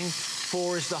setting,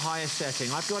 4 is the highest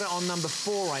setting. I've got it on number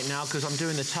 4 right now because I'm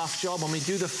doing the tough job. When we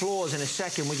do the floors in a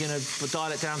second, we're gonna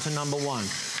dial it down to number 1.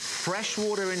 Fresh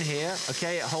water in here,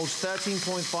 okay? It holds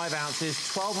 13.5 ounces,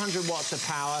 1200 watts of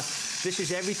power. This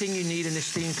is everything you need in a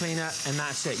steam cleaner, and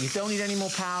that's it. You don't need any more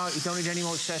power, you don't need any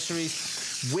more accessories.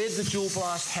 With the dual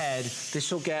blast head,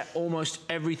 this will get almost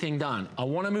everything done. I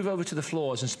want to move over to the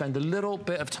floors and spend a little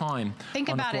bit of time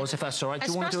on the floors, if that's all right.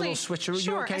 Do you want to do a little switcheroo?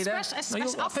 Sure, you okay there?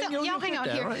 I'll hang out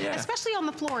here. Right, yeah. Especially on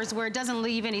the floors where it doesn't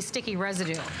leave any sticky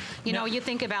residue. You know, you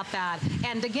think about that.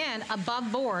 And again,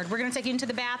 above board, we're going to take you into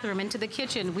the bathroom, into the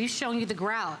kitchen. We've shown you the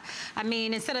grout. I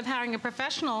mean, instead of hiring a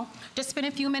professional, just spend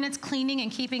a few minutes cleaning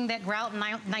and keeping that grout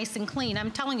nice and clean.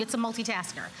 I'm telling you, it's a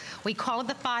multitasker. We call it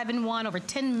the 5-in-1. Over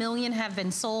 10 million have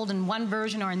been sold in one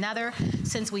version or another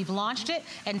since we've launched it.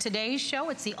 And today's show,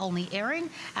 it's the only airing,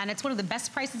 and it's one of the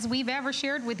best prices we've ever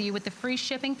shared with you with the free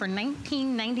shipping for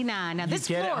 $19.99. Now this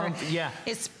floor,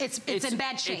 it's in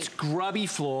bad shape. It's grubby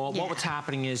floor. Yeah. What's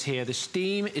happening is here, the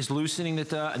steam is loosening the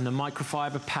dirt and the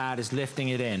microfiber pad is lifting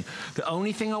it in. The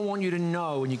only thing I want you to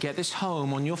know when you get this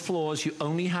home on your floors, you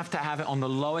only have to have it on the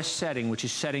lowest setting, which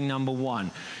is setting number 1.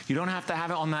 You don't have to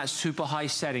have it on that super high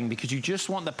setting because you just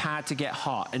want the pad to get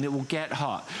hot, and it will get hot.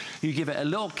 You give it a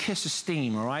little kiss of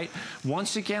steam, all right?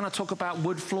 Once again, I talk about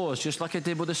wood floors, just like I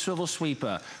did with the Swivel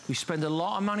Sweeper. We spend a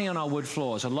lot of money on our wood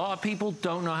floors. A lot of people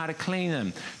don't know how to clean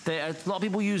them. A lot of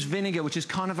people use vinegar, which is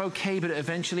kind of okay, but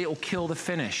eventually it will kill the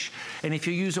finish. And if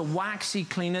you use a waxy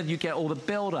cleaner, you get all the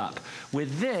buildup.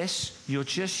 With this, you're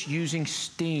just using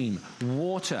steam,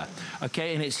 water,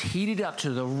 okay? And it's heated up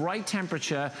to the right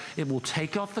temperature. It will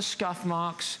take off the scuff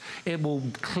marks. It will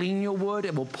clean your wood.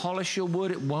 It will polish your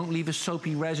wood. It won't leave a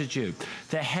soapy residue.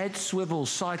 The head swivels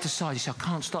side to side. You say, I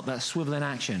can't stop that swivel in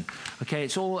action. Okay,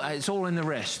 it's all in the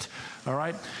wrist. All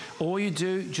right, all you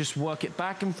do, just work it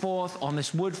back and forth on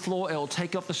this wood floor. It'll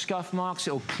take off the scuff marks.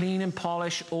 It'll clean and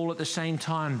polish all at the same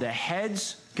time. The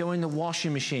heads go in the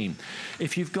washing machine.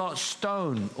 If you've got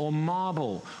stone or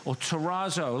marble or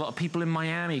terrazzo, a lot of people in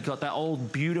Miami got that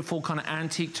old beautiful kind of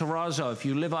antique terrazzo. If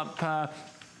you live up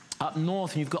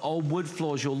north and you've got old wood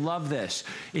floors, you'll love this.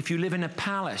 If you live in a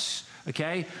palace,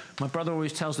 okay? My brother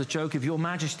always tells the joke of Your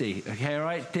Majesty, okay, all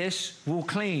right? This will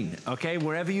clean, okay?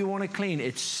 Wherever you want to clean.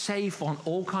 It's safe on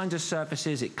all kinds of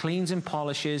surfaces. It cleans and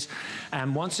polishes.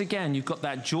 And once again, you've got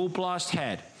that dual blast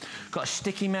head. Got a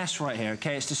sticky mess right here,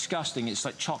 okay? It's disgusting. It's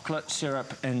like chocolate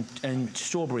syrup and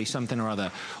strawberry something or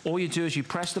other. All you do is you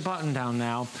press the button down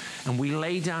now, and we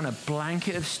lay down a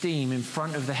blanket of steam in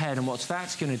front of the head. And what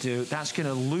that's going to do, that's going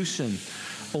to loosen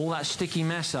all that sticky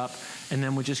mess up, and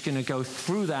then we're just gonna go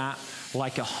through that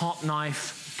like a hot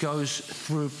knife goes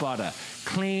through butter.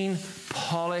 Clean,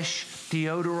 polish,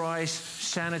 deodorize,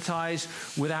 sanitize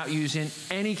without using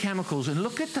any chemicals. And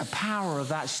look at the power of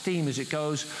that steam as it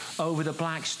goes over the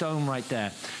black stone right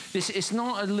there. It's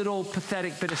not a little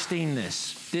pathetic bit of steam,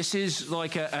 this is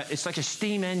like it's like a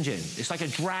steam engine. It's like a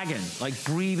dragon, like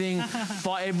breathing,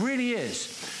 but it really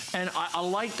is. And I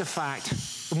like the fact,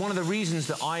 one of the reasons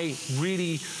that I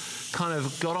really kind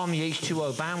of got on the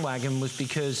H2O bandwagon was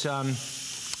because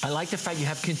I like the fact you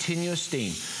have continuous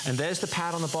steam. And there's the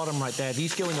pad on the bottom right there.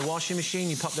 These go in the washing machine.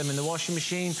 You pop them in the washing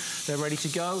machine. They're ready to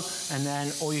go. And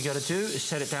then all you got to do is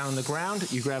set it down on the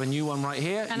ground. You grab a new one right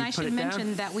here. And I should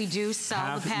mention that we do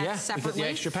sell the pads separately. We've got the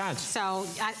extra pads. So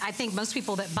I think most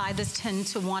people that buy this tend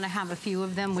to want to have a few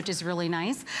of them, which is really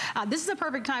nice. This is a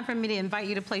perfect time for me to invite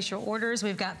you to place your orders.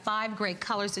 We've got 5 great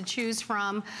colors to choose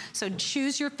from. So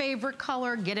choose your favorite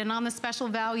color. Get in on the special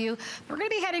value. We're going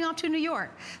to be heading off to New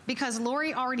York because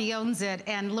Lori already owns it.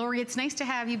 And Lori, it's nice to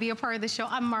have you be a part of the show.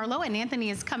 I'm Marlo, and Anthony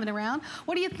is coming around.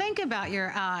 What do you think about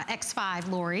your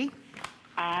X5, Lori?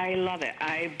 I love it.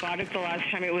 I bought it the last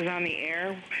time it was on the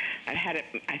air. I had it,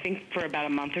 I think, for about a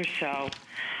month or so.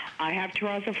 I have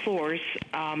terrazzo floors,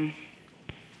 and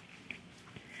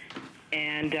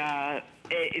I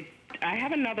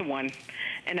have another one,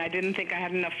 and I didn't think I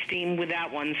had enough steam with that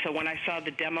one, so when I saw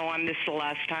the demo on this the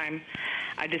last time,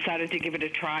 I decided to give it a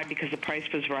try because the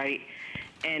price was right.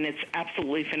 And it's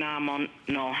absolutely phenomenal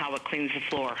how it cleans the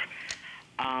floor.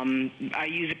 I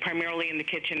use it primarily in the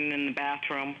kitchen and in the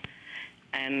bathroom.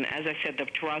 And as I said, the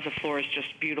terrazzo floor is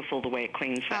just beautiful the way it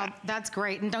cleans that. That's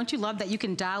great. And don't you love that you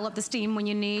can dial up the steam when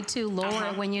you need to, lower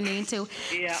it when you need to?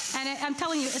 Yeah. And I'm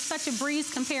telling you, it's such a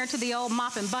breeze compared to the old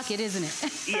mop and bucket, isn't it?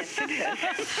 Yes, it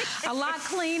is. A lot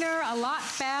cleaner, a lot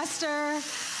faster.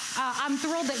 I'm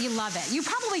thrilled that you love it.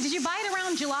 Did you buy it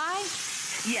around July?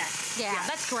 Yes. Yeah, yes.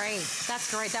 That's great.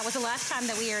 That's great. That was the last time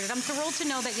that we aired it. I'm thrilled to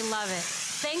know that you love it.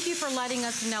 Thank you for letting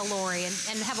us know, Lori,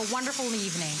 and have a wonderful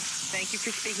evening. Thank you for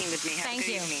speaking with me. Thank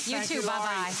you. You Thank too.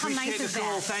 Bye-bye. How nice is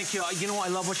that? Thank you. You know what?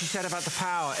 I love what she said about the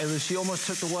power. She almost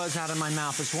took the words out of my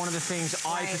mouth. It's one of the things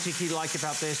I particularly like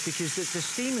about this because the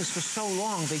steamers for so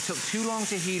long, they took too long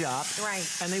to heat up. Right.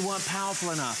 And they weren't powerful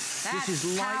enough. That's this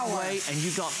is lightweight and you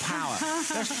got power.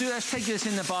 Let's take this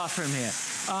in the bathroom here.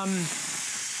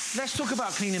 Let's talk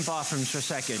about cleaning bathrooms for a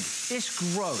second.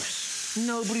 It's gross.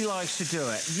 Nobody likes to do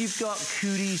it. You've got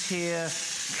cooties here,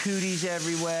 cooties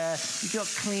everywhere. You've got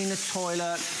to clean the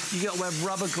toilet. You've got to wear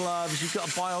rubber gloves. You've got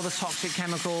to buy all the toxic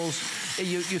chemicals.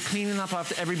 You're cleaning up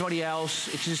after everybody else.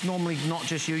 It's just normally not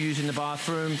just you using the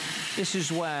bathroom. This is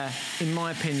where, in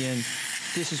my opinion,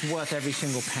 this is worth every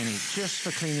single penny, just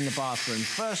for cleaning the bathroom.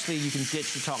 Firstly, you can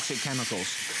ditch the toxic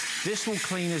chemicals. This will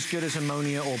clean as good as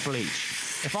ammonia or bleach.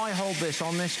 If I hold this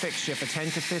on this fixture for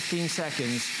 10 to 15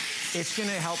 seconds, it's going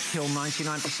to help kill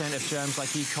 99% of germs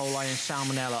like E. coli and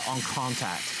Salmonella on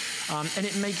contact. And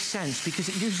it makes sense because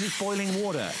it uses boiling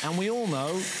water. And we all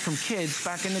know from kids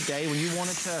back in the day when you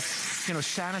wanted to,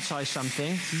 sanitize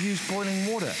something, you use boiling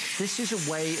water. This is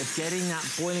a way of getting that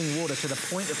boiling water to the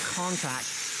point of contact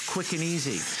quick and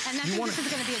easy. And I think this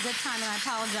is going to be a good time, and I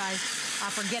apologize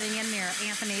for getting in there,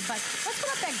 Anthony, but let's put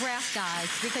up that graph, guys,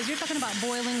 because you're talking about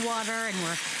boiling water and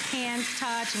where hands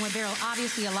touch and where there are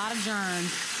obviously a lot of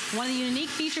germs. One of the unique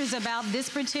features about this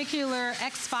particular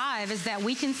X5 is that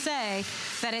we can say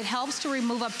that it helps to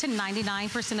remove up to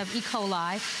 99% of E.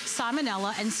 coli,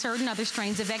 Salmonella, and certain other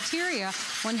strains of bacteria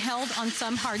when held on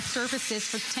some hard surfaces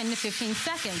for 10 to 15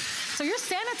 seconds. So you're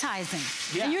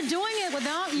sanitizing, and you're doing it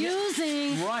without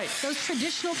using those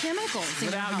traditional chemicals.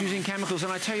 Without using chemicals.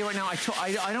 And I tell you right now,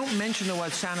 I don't mention the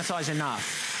word sanitize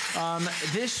enough.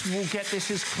 This will get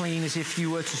this as clean as if you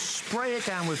were to spray it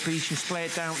down with bleach and spray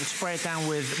it down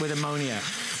with ammonia.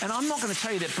 And I'm not going to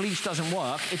tell you that bleach doesn't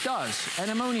work. It does. And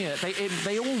ammonia,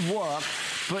 they all work,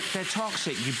 but they're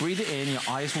toxic. You breathe it in, your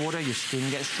eyes water, your skin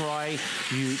gets dry,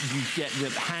 you get the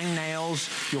hangnails,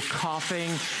 you're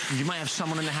coughing. You might have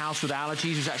someone in the house with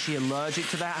allergies who's actually allergic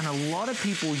to that. And a lot of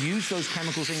people use those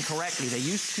chemicals incorrectly. They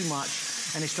use too much,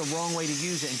 and it's the wrong way to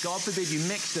use it. And God forbid you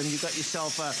mix them, you've got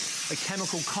yourself a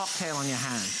chemical cocktail on your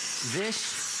hands. This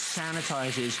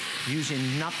sanitizes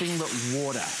using nothing but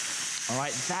water. All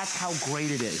right, that's how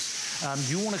great it is.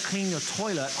 You want to clean your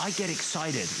toilet, I get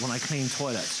excited when I clean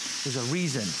toilets. There's a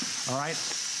reason, all right?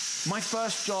 My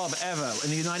first job ever in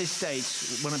the United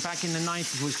States, when back in the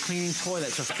 90s, was cleaning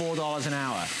toilets for $4 an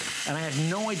hour. And I had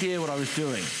no idea what I was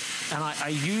doing. and I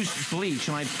used bleach,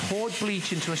 and I poured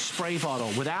bleach into a spray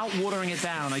bottle without watering it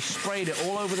down. I sprayed it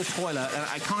all over the toilet, and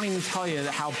I can't even tell you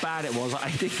how bad it was.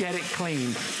 I did get it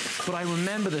clean, but I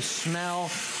remember the smell.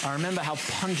 I remember how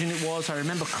pungent it was. I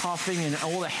remember coughing, and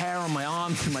all the hair on my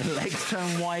arms and my legs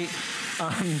turned white.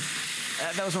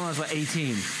 That was when I was like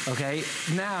 18, okay?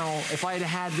 Now, if I had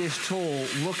had this tool,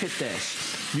 look at this.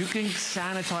 You can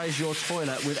sanitize your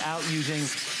toilet without using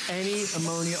any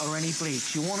ammonia or any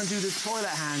bleach. You want to do the toilet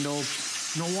handle.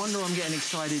 No wonder I'm getting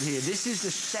excited here. This is the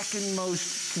second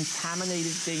most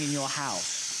contaminated thing in your house,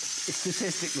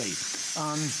 statistically.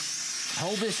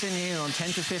 Hold this in here on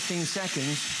 10 to 15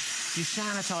 seconds. You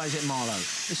sanitize it, Marlo.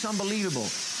 It's unbelievable.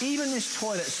 Even this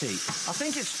toilet seat. I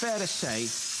think it's fair to say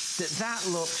that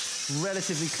looks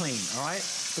relatively clean, all right?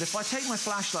 But if I take my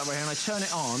flashlight right here and I turn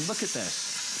it on, look at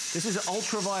this. This is an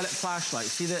ultraviolet flashlight.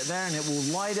 See that there? And it will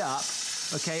light up,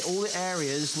 okay, all the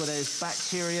areas where there's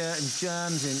bacteria and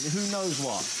germs and who knows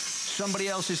what. Somebody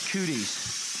else's cooties.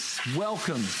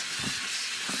 Welcome,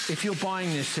 if you're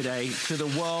buying this today, to the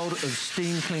world of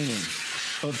steam cleaning,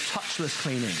 of touchless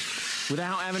cleaning.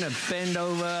 Without having to bend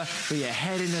over with your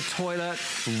head in the toilet,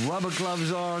 rubber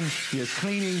gloves on, your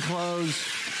cleaning clothes,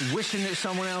 wishing that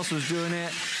someone else was doing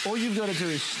it. All you've got to do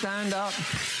is stand up.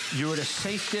 You're at a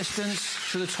safe distance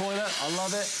to the toilet. I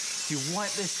love it. You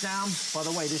wipe this down. By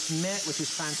the way, this mitt, which is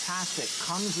fantastic,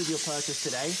 comes with your purchase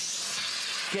today.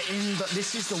 Get in, but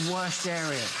this is the worst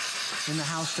area in the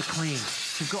house to clean.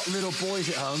 If you've got little boys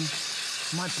at home,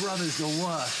 my brother's the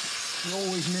worst. He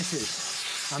always misses.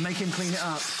 I make him clean it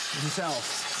up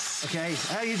himself, okay?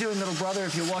 How you doing, little brother,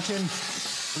 if you're watching?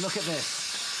 Look at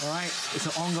this, all right? It's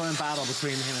an ongoing battle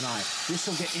between him and I.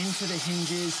 This will get into the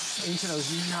hinges, into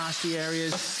those nasty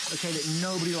areas, okay, that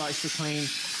nobody likes to clean.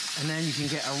 And then you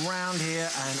can get around here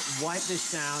and wipe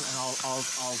this down, and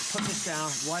I'll put this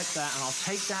down, wipe that, and I'll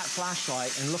take that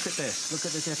flashlight and look at this. Look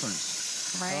at the difference.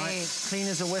 Right. Clean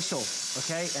as a whistle,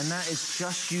 okay? And that is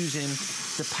just using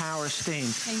the power of steam.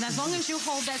 And as long as you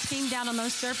hold that steam down on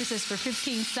those surfaces for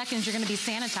 15 seconds, you're going to be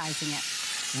sanitizing it.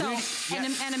 So, in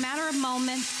a matter of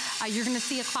moments, you're going to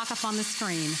see a clock up on the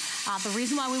screen. The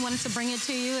reason why we wanted to bring it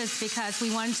to you is because we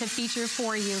wanted to feature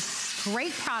for you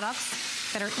great products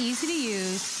that are easy to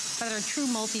use, but that are true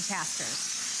multitaskers.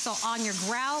 So on your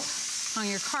grout, on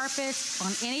your carpets,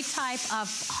 on any type of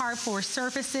hard floor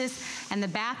surfaces, and the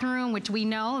bathroom, which we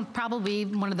know probably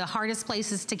one of the hardest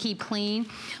places to keep clean.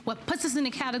 What puts us in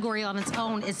a category on its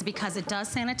own is because it does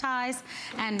sanitize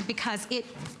and because it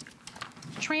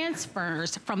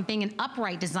transfers from being an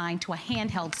upright design to a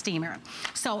handheld steamer.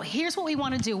 So here's what we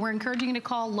want to do. We're encouraging you to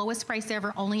call, lowest price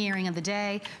ever, only airing of the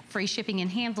day, free shipping and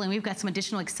handling. We've got some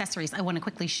additional accessories I want to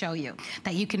quickly show you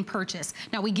that you can purchase.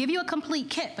 Now, we give you a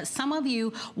complete kit, but some of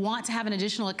you want to have an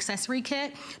additional accessory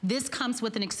kit. This comes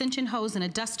with an extension hose and a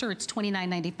duster. It's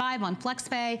 $29.95 on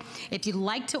FlexPay. If you'd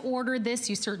like to order this,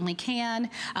 you certainly can.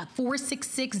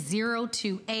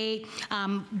 466028.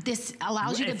 This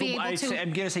allows you to be able to...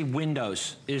 I'm going to say windows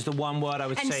is the one word I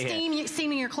would say here. And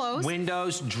steaming your clothes.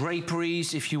 Windows,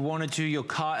 draperies, if you want to do your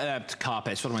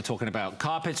carpets, what am I talking about?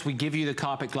 Carpets, we give you the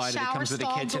carpet glider that comes with the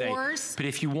kit today. But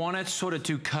if you want to sort of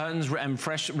do curtains and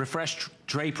refresh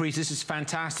draperies, this is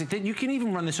fantastic. Then you can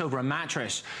even run this over a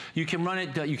mattress. You can run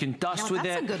it, you can dust with it.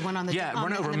 That's a good one on the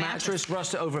run it over a mattress,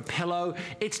 rust it over a pillow.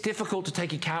 It's difficult to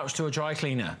take your couch to a dry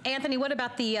cleaner. Anthony, what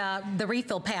about the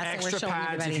refill pads that we're showing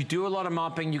everybody? If you do a lot of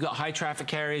mopping, you've got high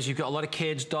traffic areas, you've got a lot of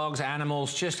kids, dogs, animals,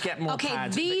 just get more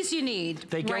pads. Okay, these you need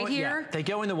right here. They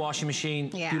go in the washing machine.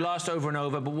 You last over and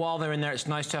over, but while they're in there, it's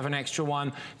nice to have an extra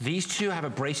one. These two have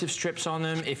abrasive strips on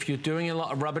them. If you're doing a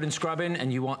lot of rubbing and scrubbing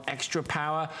and you want extra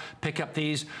power, pick up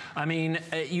these. I mean,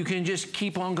 you can just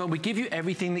keep on going. We give you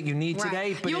everything that you need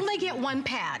today. But you only get one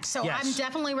pad, so I'm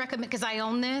definitely recommend, because I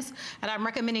own this, and I'm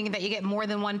recommending that you get more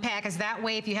than one pad, because that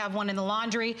way, if you have one in the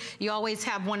laundry, you always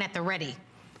have one at the ready.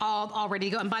 All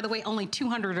ready to go. And by the way, only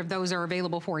 200 of those are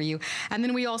available for you. And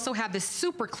then we also have this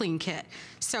super clean kit.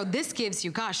 So this gives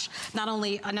you, gosh, not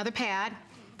only another pad,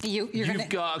 You've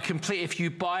got a complete, if you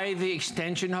buy the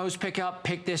extension hose pickup,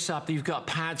 pick this up. You've got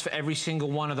pads for every single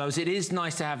one of those. It is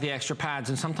nice to have the extra pads,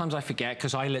 and sometimes I forget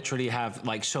because I literally have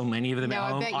like so many of them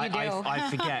at home. I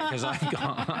forget because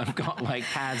I've got like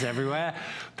pads everywhere.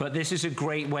 But this is a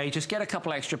great way. Just get a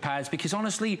couple extra pads, because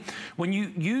honestly, when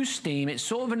you use steam, it's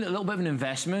sort of a little bit of an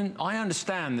investment. I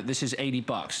understand that this is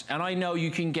 $80, and I know you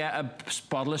can get a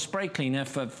bottle of spray cleaner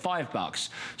for $5.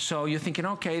 So you're thinking,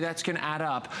 okay, that's going to add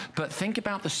up. But think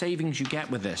about the savings you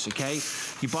get with this, okay?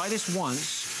 You buy this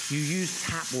once, you use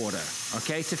tap water,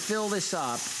 okay? To fill this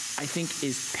up, I think,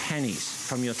 is pennies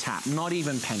from your tap. Not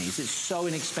even pennies. It's so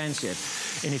inexpensive.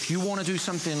 And if you want to do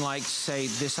something like, say,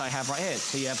 this I have right here,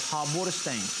 so you have hard water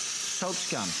stains, soap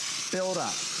scum,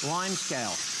 buildup, lime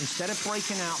scale, instead of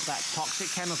breaking out that toxic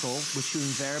chemical, which you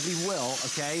invariably will,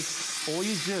 okay, all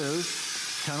you do,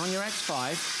 turn on your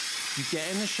X5, you get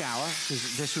in the shower,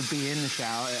 this would be in the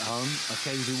shower at home,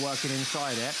 okay, you'd be working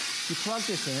inside it, you plug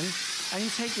this in, and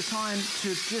you take your time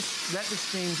to just let the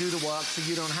steam do the work so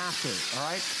you don't have to, all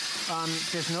right?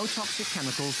 There's no toxic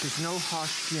chemicals, there's no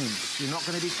harsh fumes. You're not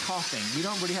going to be coughing. You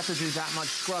don't really have to do that much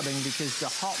scrubbing because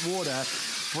the hot water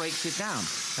breaks it down.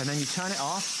 And then you turn it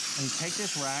off, and you take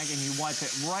this rag and you wipe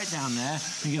it right down there.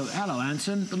 And you go, hello,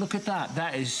 Anson, look at that.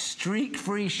 That is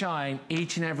streak-free shine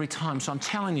each and every time. So I'm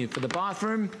telling you, for the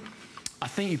bathroom, I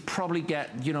think you probably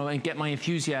get, you know, and get my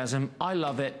enthusiasm. I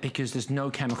love it because there's no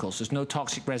chemicals, there's no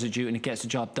toxic residue, and it gets the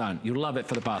job done. You'll love it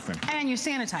for the bathroom. And you're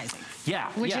sanitizing.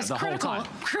 Yeah, which yeah, is the critical, whole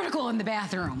time. critical in the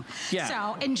bathroom. Yeah.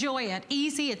 So enjoy it.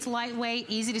 Easy, it's lightweight,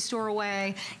 easy to store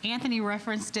away. Anthony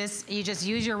referenced this. You just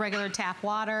use your regular tap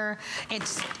water. It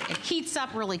heats up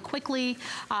really quickly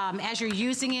as you're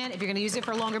using it. If you're going to use it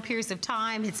for longer periods of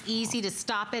time, it's easy to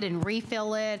stop it and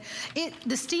refill it.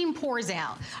 The steam pours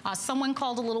out. Someone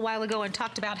called a little while ago and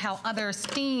talked about how other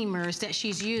steamers that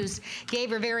she's used gave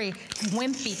her very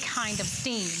wimpy kind of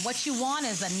steam. What you want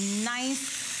is a nice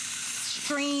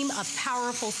stream of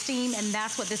powerful steam, and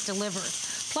that's what this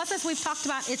delivers. Plus, as we've talked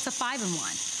about, it's a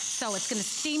 5-in-1. So it's gonna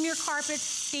steam your carpets,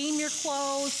 steam your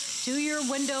clothes, do your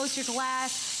windows, your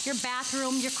glass, your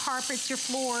bathroom, your carpets, your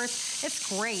floors. It's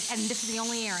great, and this is the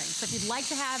only airing. So if you'd like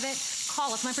to have it,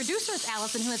 call us. My producer is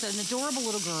Allison, who is an adorable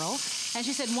little girl, and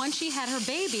she said once she had her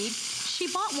baby, she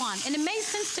bought one. And it made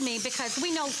sense to me because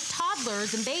we know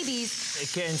toddlers and babies,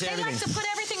 they like to put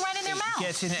everything right in their mouth. It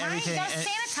gets into everything. You gotta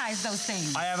sanitize those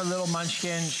things. I have a little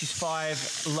munchkin. She's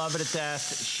 5. Love her to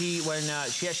death. She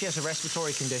actually has a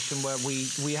respiratory condition where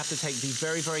we have to be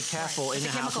very, very careful in the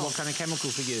house what kind of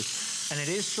chemicals we use. And it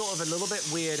is sort of a little bit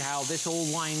weird how this all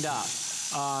lined up.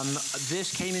 This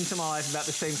came into my life about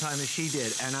the same time as she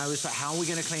did. And I was like, how are we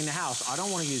going to clean the house? I don't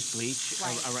want to use bleach.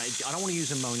 I don't want to use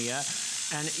ammonia.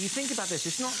 And you think about this,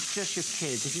 it's not just your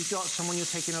kids. If you've got someone you're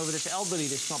taking over that's elderly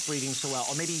that's not breathing so well,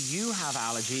 or maybe you have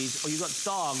allergies, or you've got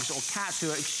dogs or cats who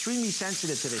are extremely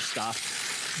sensitive to this stuff,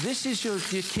 this is your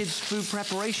kid's food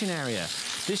preparation area.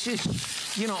 This is,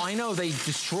 you know, I know they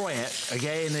destroy it,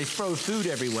 okay, and they throw food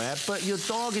everywhere, but your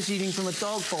dog is eating from a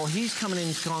dog bowl. He's coming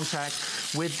into contact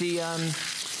with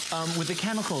the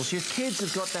chemicals. Your kids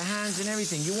have got their hands in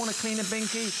everything. You want to clean a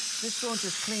binky? This won't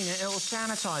just clean it, it'll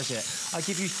sanitize it. I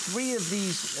give you 3 of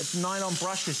these nylon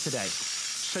brushes today.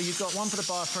 So you've got one for the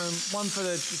bathroom, one for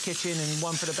the kitchen, and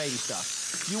one for the baby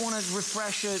stuff. You want to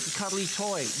refresh a cuddly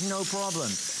toy? No problem.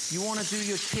 You want to do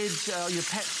your kids, your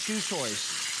pet shoe toys?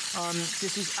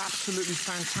 This is absolutely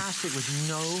fantastic with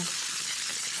no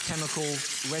chemical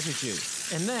residue.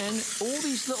 And then all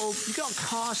these little, you've got a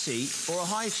car seat or a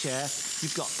high chair,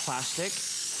 you've got plastic,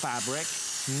 fabric,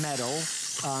 metal,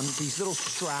 these little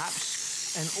straps,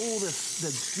 and all the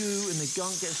goo and the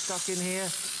gunk gets stuck in here.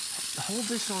 Hold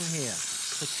this on here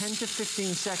for 10 to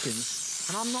 15 seconds,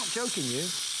 and I'm not joking you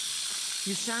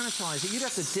sanitize it. You'd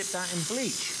have to dip that in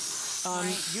bleach.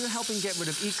 You're helping get rid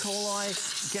of E. coli,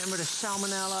 getting rid of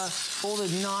salmonella, all the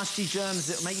nasty germs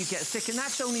that make you get sick, and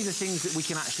that's only the things that we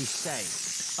can actually say.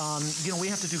 You know, we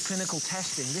have to do clinical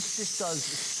testing. This does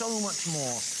so much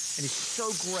more. It is so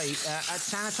great at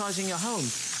sanitizing your home,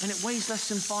 and it weighs less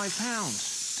than 5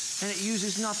 pounds. And it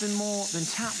uses nothing more than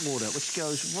tap water, which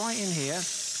goes right in here.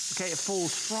 Okay, it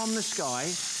falls from the sky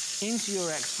into your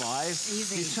X5.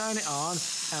 Easy. You turn it on,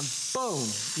 and boom,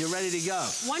 you're ready to go.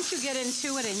 Once you get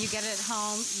into it and you get it at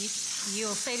home,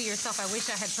 you'll say to yourself, I wish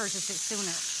I had purchased it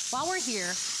sooner. While we're here,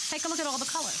 take a look at all the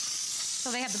colors. So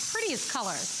they have the prettiest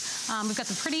colors. We've got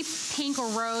the pretty pink or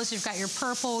rose, you've got your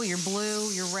purple, your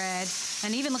blue, your red,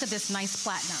 and even look at this nice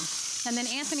platinum. And then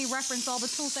Anthony referenced all the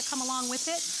tools that come along with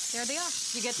it. There they are.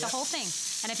 You get the whole thing.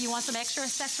 And if you want some extra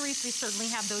accessories, we certainly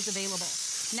have those available.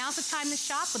 Now's the time to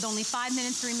shop with only 5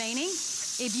 minutes remaining.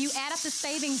 If you add up the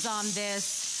savings on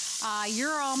this,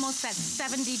 you're almost at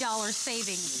 $70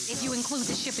 savings if you include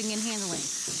the shipping and handling.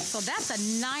 So that's a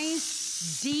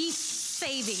nice, deep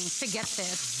savings to get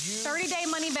this. 30-day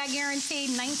money-back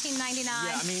guaranteed, $19.99.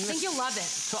 Yeah, I think you'll love it.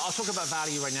 So I'll talk about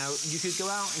value right now. You could go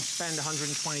out and spend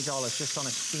 $120 just on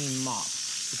a steam mop,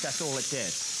 if that's all it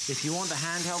did. If you want the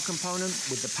handheld component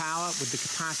with the power, with the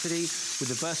capacity, with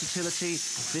the versatility,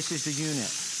 this is the unit.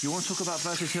 You want to talk about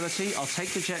versatility? I'll take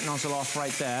the jet nozzle off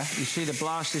right there. You see the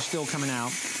blast is still coming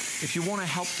out. If you want to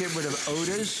help get rid of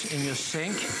odors in your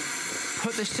sink,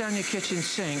 put this down your kitchen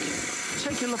sink.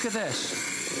 Take a look at this.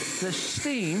 the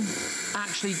steam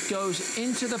actually goes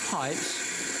into the pipes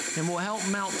and will help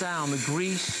melt down the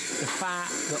grease, the fat,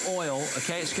 the oil,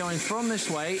 okay? It's going from this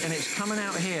way and it's coming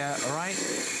out here, all right?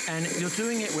 And you're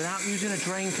doing it without using a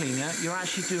drain cleaner. You're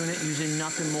actually doing it using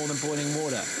nothing more than boiling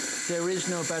water. There is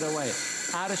no better way.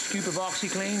 Add a scoop of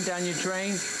OxiClean down your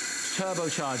drain,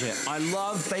 turbocharge it. I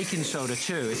love baking soda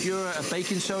too. If you're a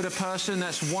baking soda person,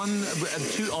 that's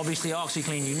two, obviously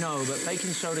OxiClean you know, but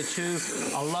baking soda too,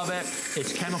 I love it.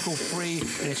 It's chemical free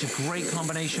and it's a great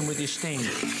combination with your steam.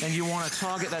 And you want to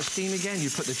target that steam again, you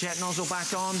put the jet nozzle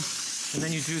back on and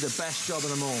then you do the best job of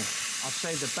them all. I've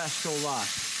saved the best till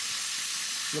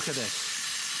last. Look at this.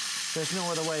 There's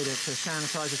no other way to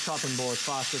sanitize a chopping board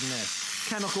faster than this.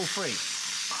 Chemical free.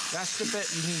 That's the bit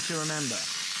you need to remember.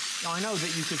 Now, I know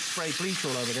that you could spray bleach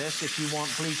all over this if you want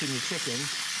bleach in your chicken,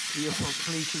 you want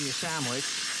bleach in your sandwich,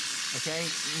 okay?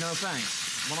 No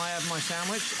thanks. When I have my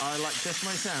sandwich, I like just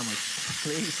my sandwich.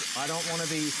 Please, I don't want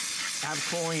to have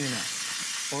chlorine in it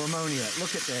or ammonia.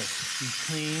 Look at this. You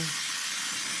clean,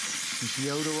 you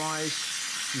deodorize,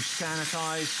 you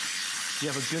sanitize, you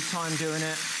have a good time doing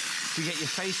it. If you get your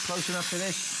face close enough to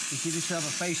this, you give yourself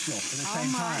a facial at the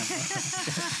same time.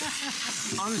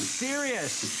 I'm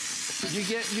serious. You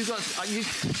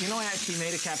know, I actually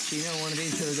made a cappuccino one of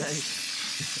these the other day.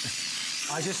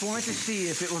 I just wanted to see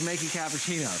if it would make a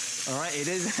cappuccino. All right, it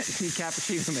is actually a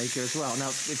cappuccino maker as well. Now,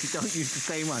 if you don't use the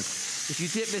same one, if you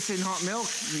dip this in hot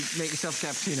milk, you make yourself a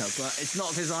cappuccino. But it's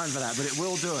not designed for that, but it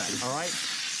will do it. All right.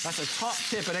 That's a top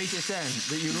tip at HSN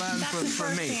that you learned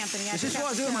from me. Anthony, this is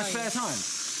what I do in my spare time.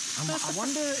 I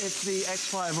wonder if the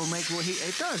X5 will make more heat.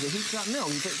 It does. It heats up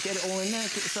milk. You get it all in there.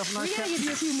 Get yourself a nice cap. We gotta give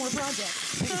you a few more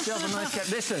projects. Get yourself a nice cap.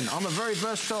 Listen, I'm a very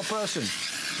versatile person.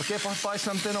 Okay, if I buy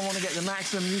something, I want to get the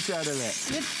maximum use out of it.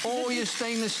 All your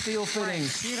stainless steel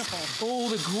fittings. Right, beautiful. All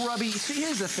the grubby. See,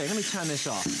 here's the thing. Let me turn this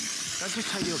off. I'll just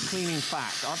tell you a cleaning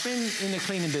fact. I've been in the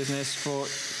cleaning business for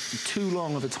too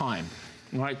long of a time.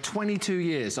 Right, 22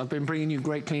 years I've been bringing you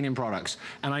great cleaning products.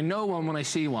 And I know one when I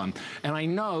see one. And I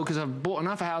know, because I've bought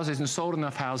enough houses and sold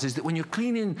enough houses, that when you're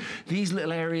cleaning these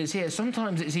little areas here,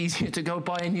 sometimes it's easier to go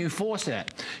buy a new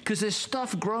faucet. Because there's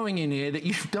stuff growing in here that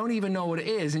you don't even know what it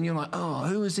is. And you're like, oh,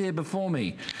 who was here before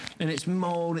me? And it's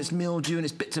mold, it's mildew, and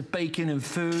it's bits of bacon and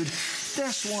food.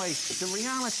 That's why the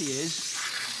reality is,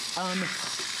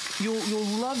 you'll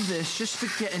love this just for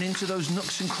getting into those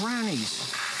nooks and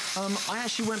crannies. I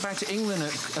actually went back to England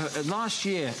last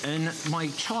year, and my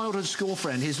childhood school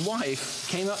friend, his wife,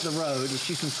 came up the road, and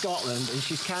she's from Scotland, and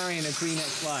she's carrying a green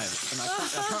X5. And I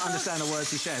can't understand the words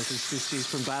she says, because she's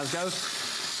from Glasgow.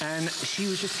 And she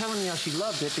was just telling me how she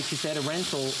loved it because they had a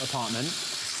rental apartment,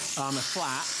 a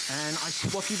flat, and I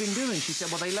said, what have you been doing? She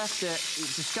said, well, they left it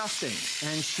disgusting.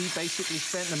 And she basically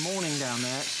spent the morning down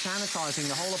there sanitizing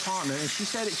the whole apartment, and she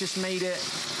said it just made it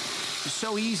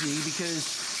so easy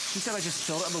because she said, I just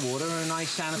filled it up with water and I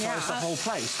sanitized the whole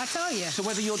place. I tell you. So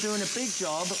whether you're doing a big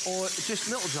job or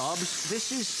just little jobs, this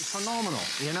is phenomenal,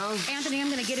 you know? Anthony, I'm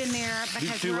going to get in there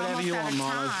because we're almost out of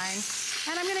time.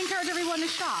 And I'm going to encourage everyone to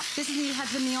shop. This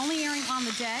has been the only airing on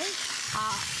the day.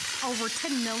 Over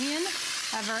 10 million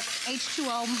of our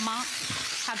H2O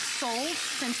mops have sold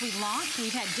since we launched.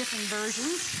 We've had different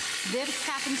versions. This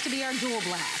happens to be our dual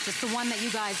blast. It's the one that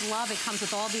you guys love. It comes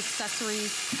with all the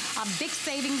accessories. Big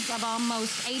savings of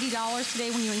almost $80 today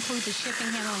when you include the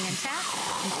shipping, handling, and tax.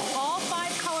 All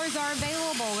 5 colors are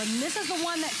available, and this is the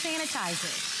one that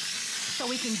sanitizes. So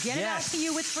we can get it out to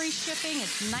you with free shipping.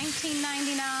 It's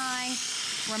 $19.99.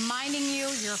 Reminding you,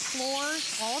 your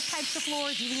floors, all types of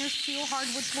floors, even your steel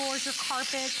hardwood floors, your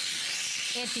carpets,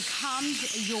 it becomes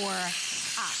your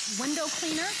window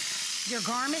cleaner, your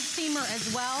garment steamer as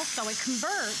well, so it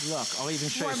converts. Look, I'll even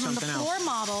show you something else. From the floor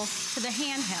model to the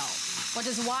handheld, which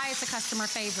is why it's a customer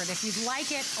favorite. If you'd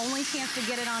like it, only chance to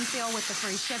get it on sale with the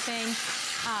free shipping.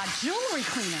 Jewelry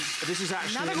cleaner. This is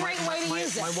actually another great way to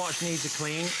use it. My watch needs a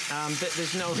clean.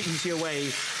 There's no easier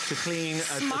way to clean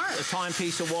a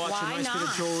timepiece, a watch, a nice bit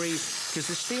of jewelry, because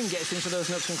the steam gets into those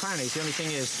nooks and crannies. The only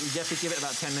thing is, you have to give it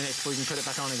about 10 minutes before you can put it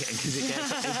back on again, because it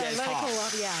gets hot. Cool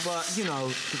up, yeah. But, you know,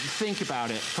 think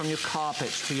about it. From your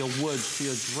carpets, to your woods, to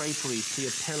your draperies, to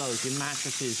your pillows, your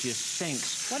mattresses, your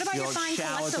sinks, what about your fine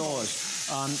shower doors.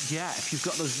 collectibles? If you've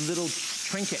got those little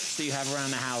trinkets that you have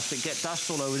around the house that get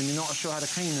dust all over them, you're not sure how to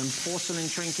clean them, porcelain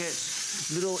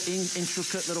trinkets, little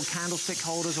intricate little candlestick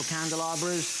holders or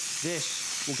candelabras, this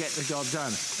will get the job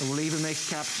done. And we'll even make a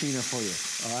cappuccino for you,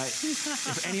 all right?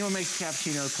 If anyone makes a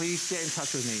cappuccino, please get in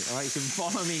touch with me, all right? You can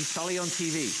follow me, Sully on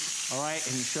TV, all right?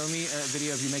 And show me a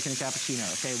video of you making a cappuccino,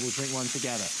 okay? We'll drink one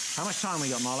together. How much time we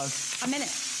got, Marlo? A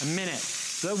minute. A minute.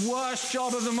 The worst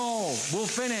job of them all. We'll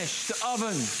finish the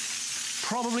oven.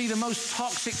 Probably the most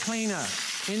toxic cleaner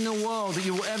in the world that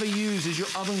you will ever use is your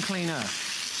oven cleaner.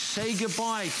 Say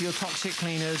goodbye to your toxic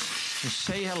cleaners and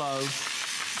say hello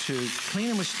to Clean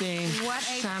and with Steam, what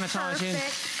a sanitizing.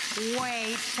 Perfect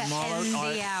way to Marlo, end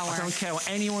the hour. I don't care what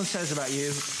anyone says about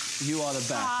you. You are the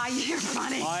best. Ah, you're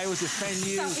funny. I will defend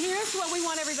you. So here's what we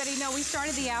want everybody to know. We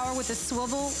started the hour with the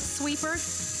Swivel Sweeper.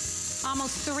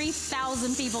 Almost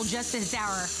 3,000 people just this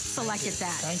hour selected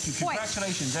that. Thank you.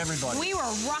 Congratulations, everybody. We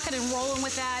were rocking and rolling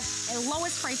with that.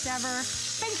 Lowest price ever.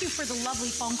 Thank you for the lovely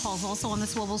phone calls also on the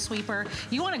Swivel Sweeper.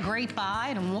 You want a great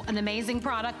buy and an amazing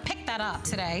product? Pick that up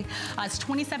today. It's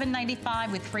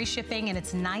 $27.95 with free shipping, and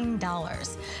it's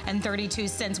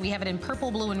 $9.32. We have it in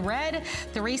purple, blue, and red.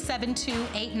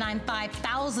 372-895.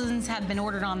 Thousands have been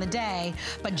ordered on the day,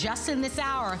 but just in this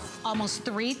hour, almost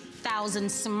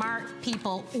 3,000 smart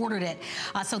people ordered it.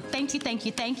 So thank you, thank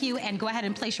you, thank you, and go ahead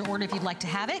and place your order if you'd like to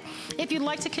have it. If you'd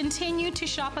like to continue to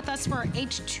shop with us for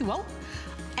H2O,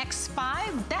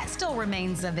 X5, that still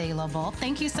remains available.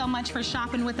 Thank you so much for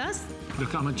shopping with us.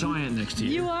 Look, I'm a giant next to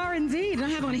you. You are indeed. I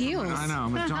have on heels. I know,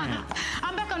 I'm a giant.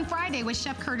 I'm back on Friday with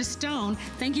Chef Curtis Stone.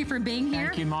 Thank you for being here.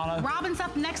 Thank you, Marlo. Robin's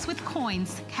up next with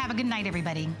coins. Have a good night,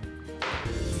 everybody.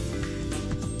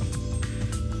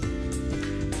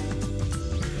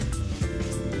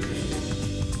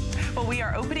 Well, we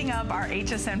are opening up our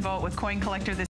HSN vault with coin collector this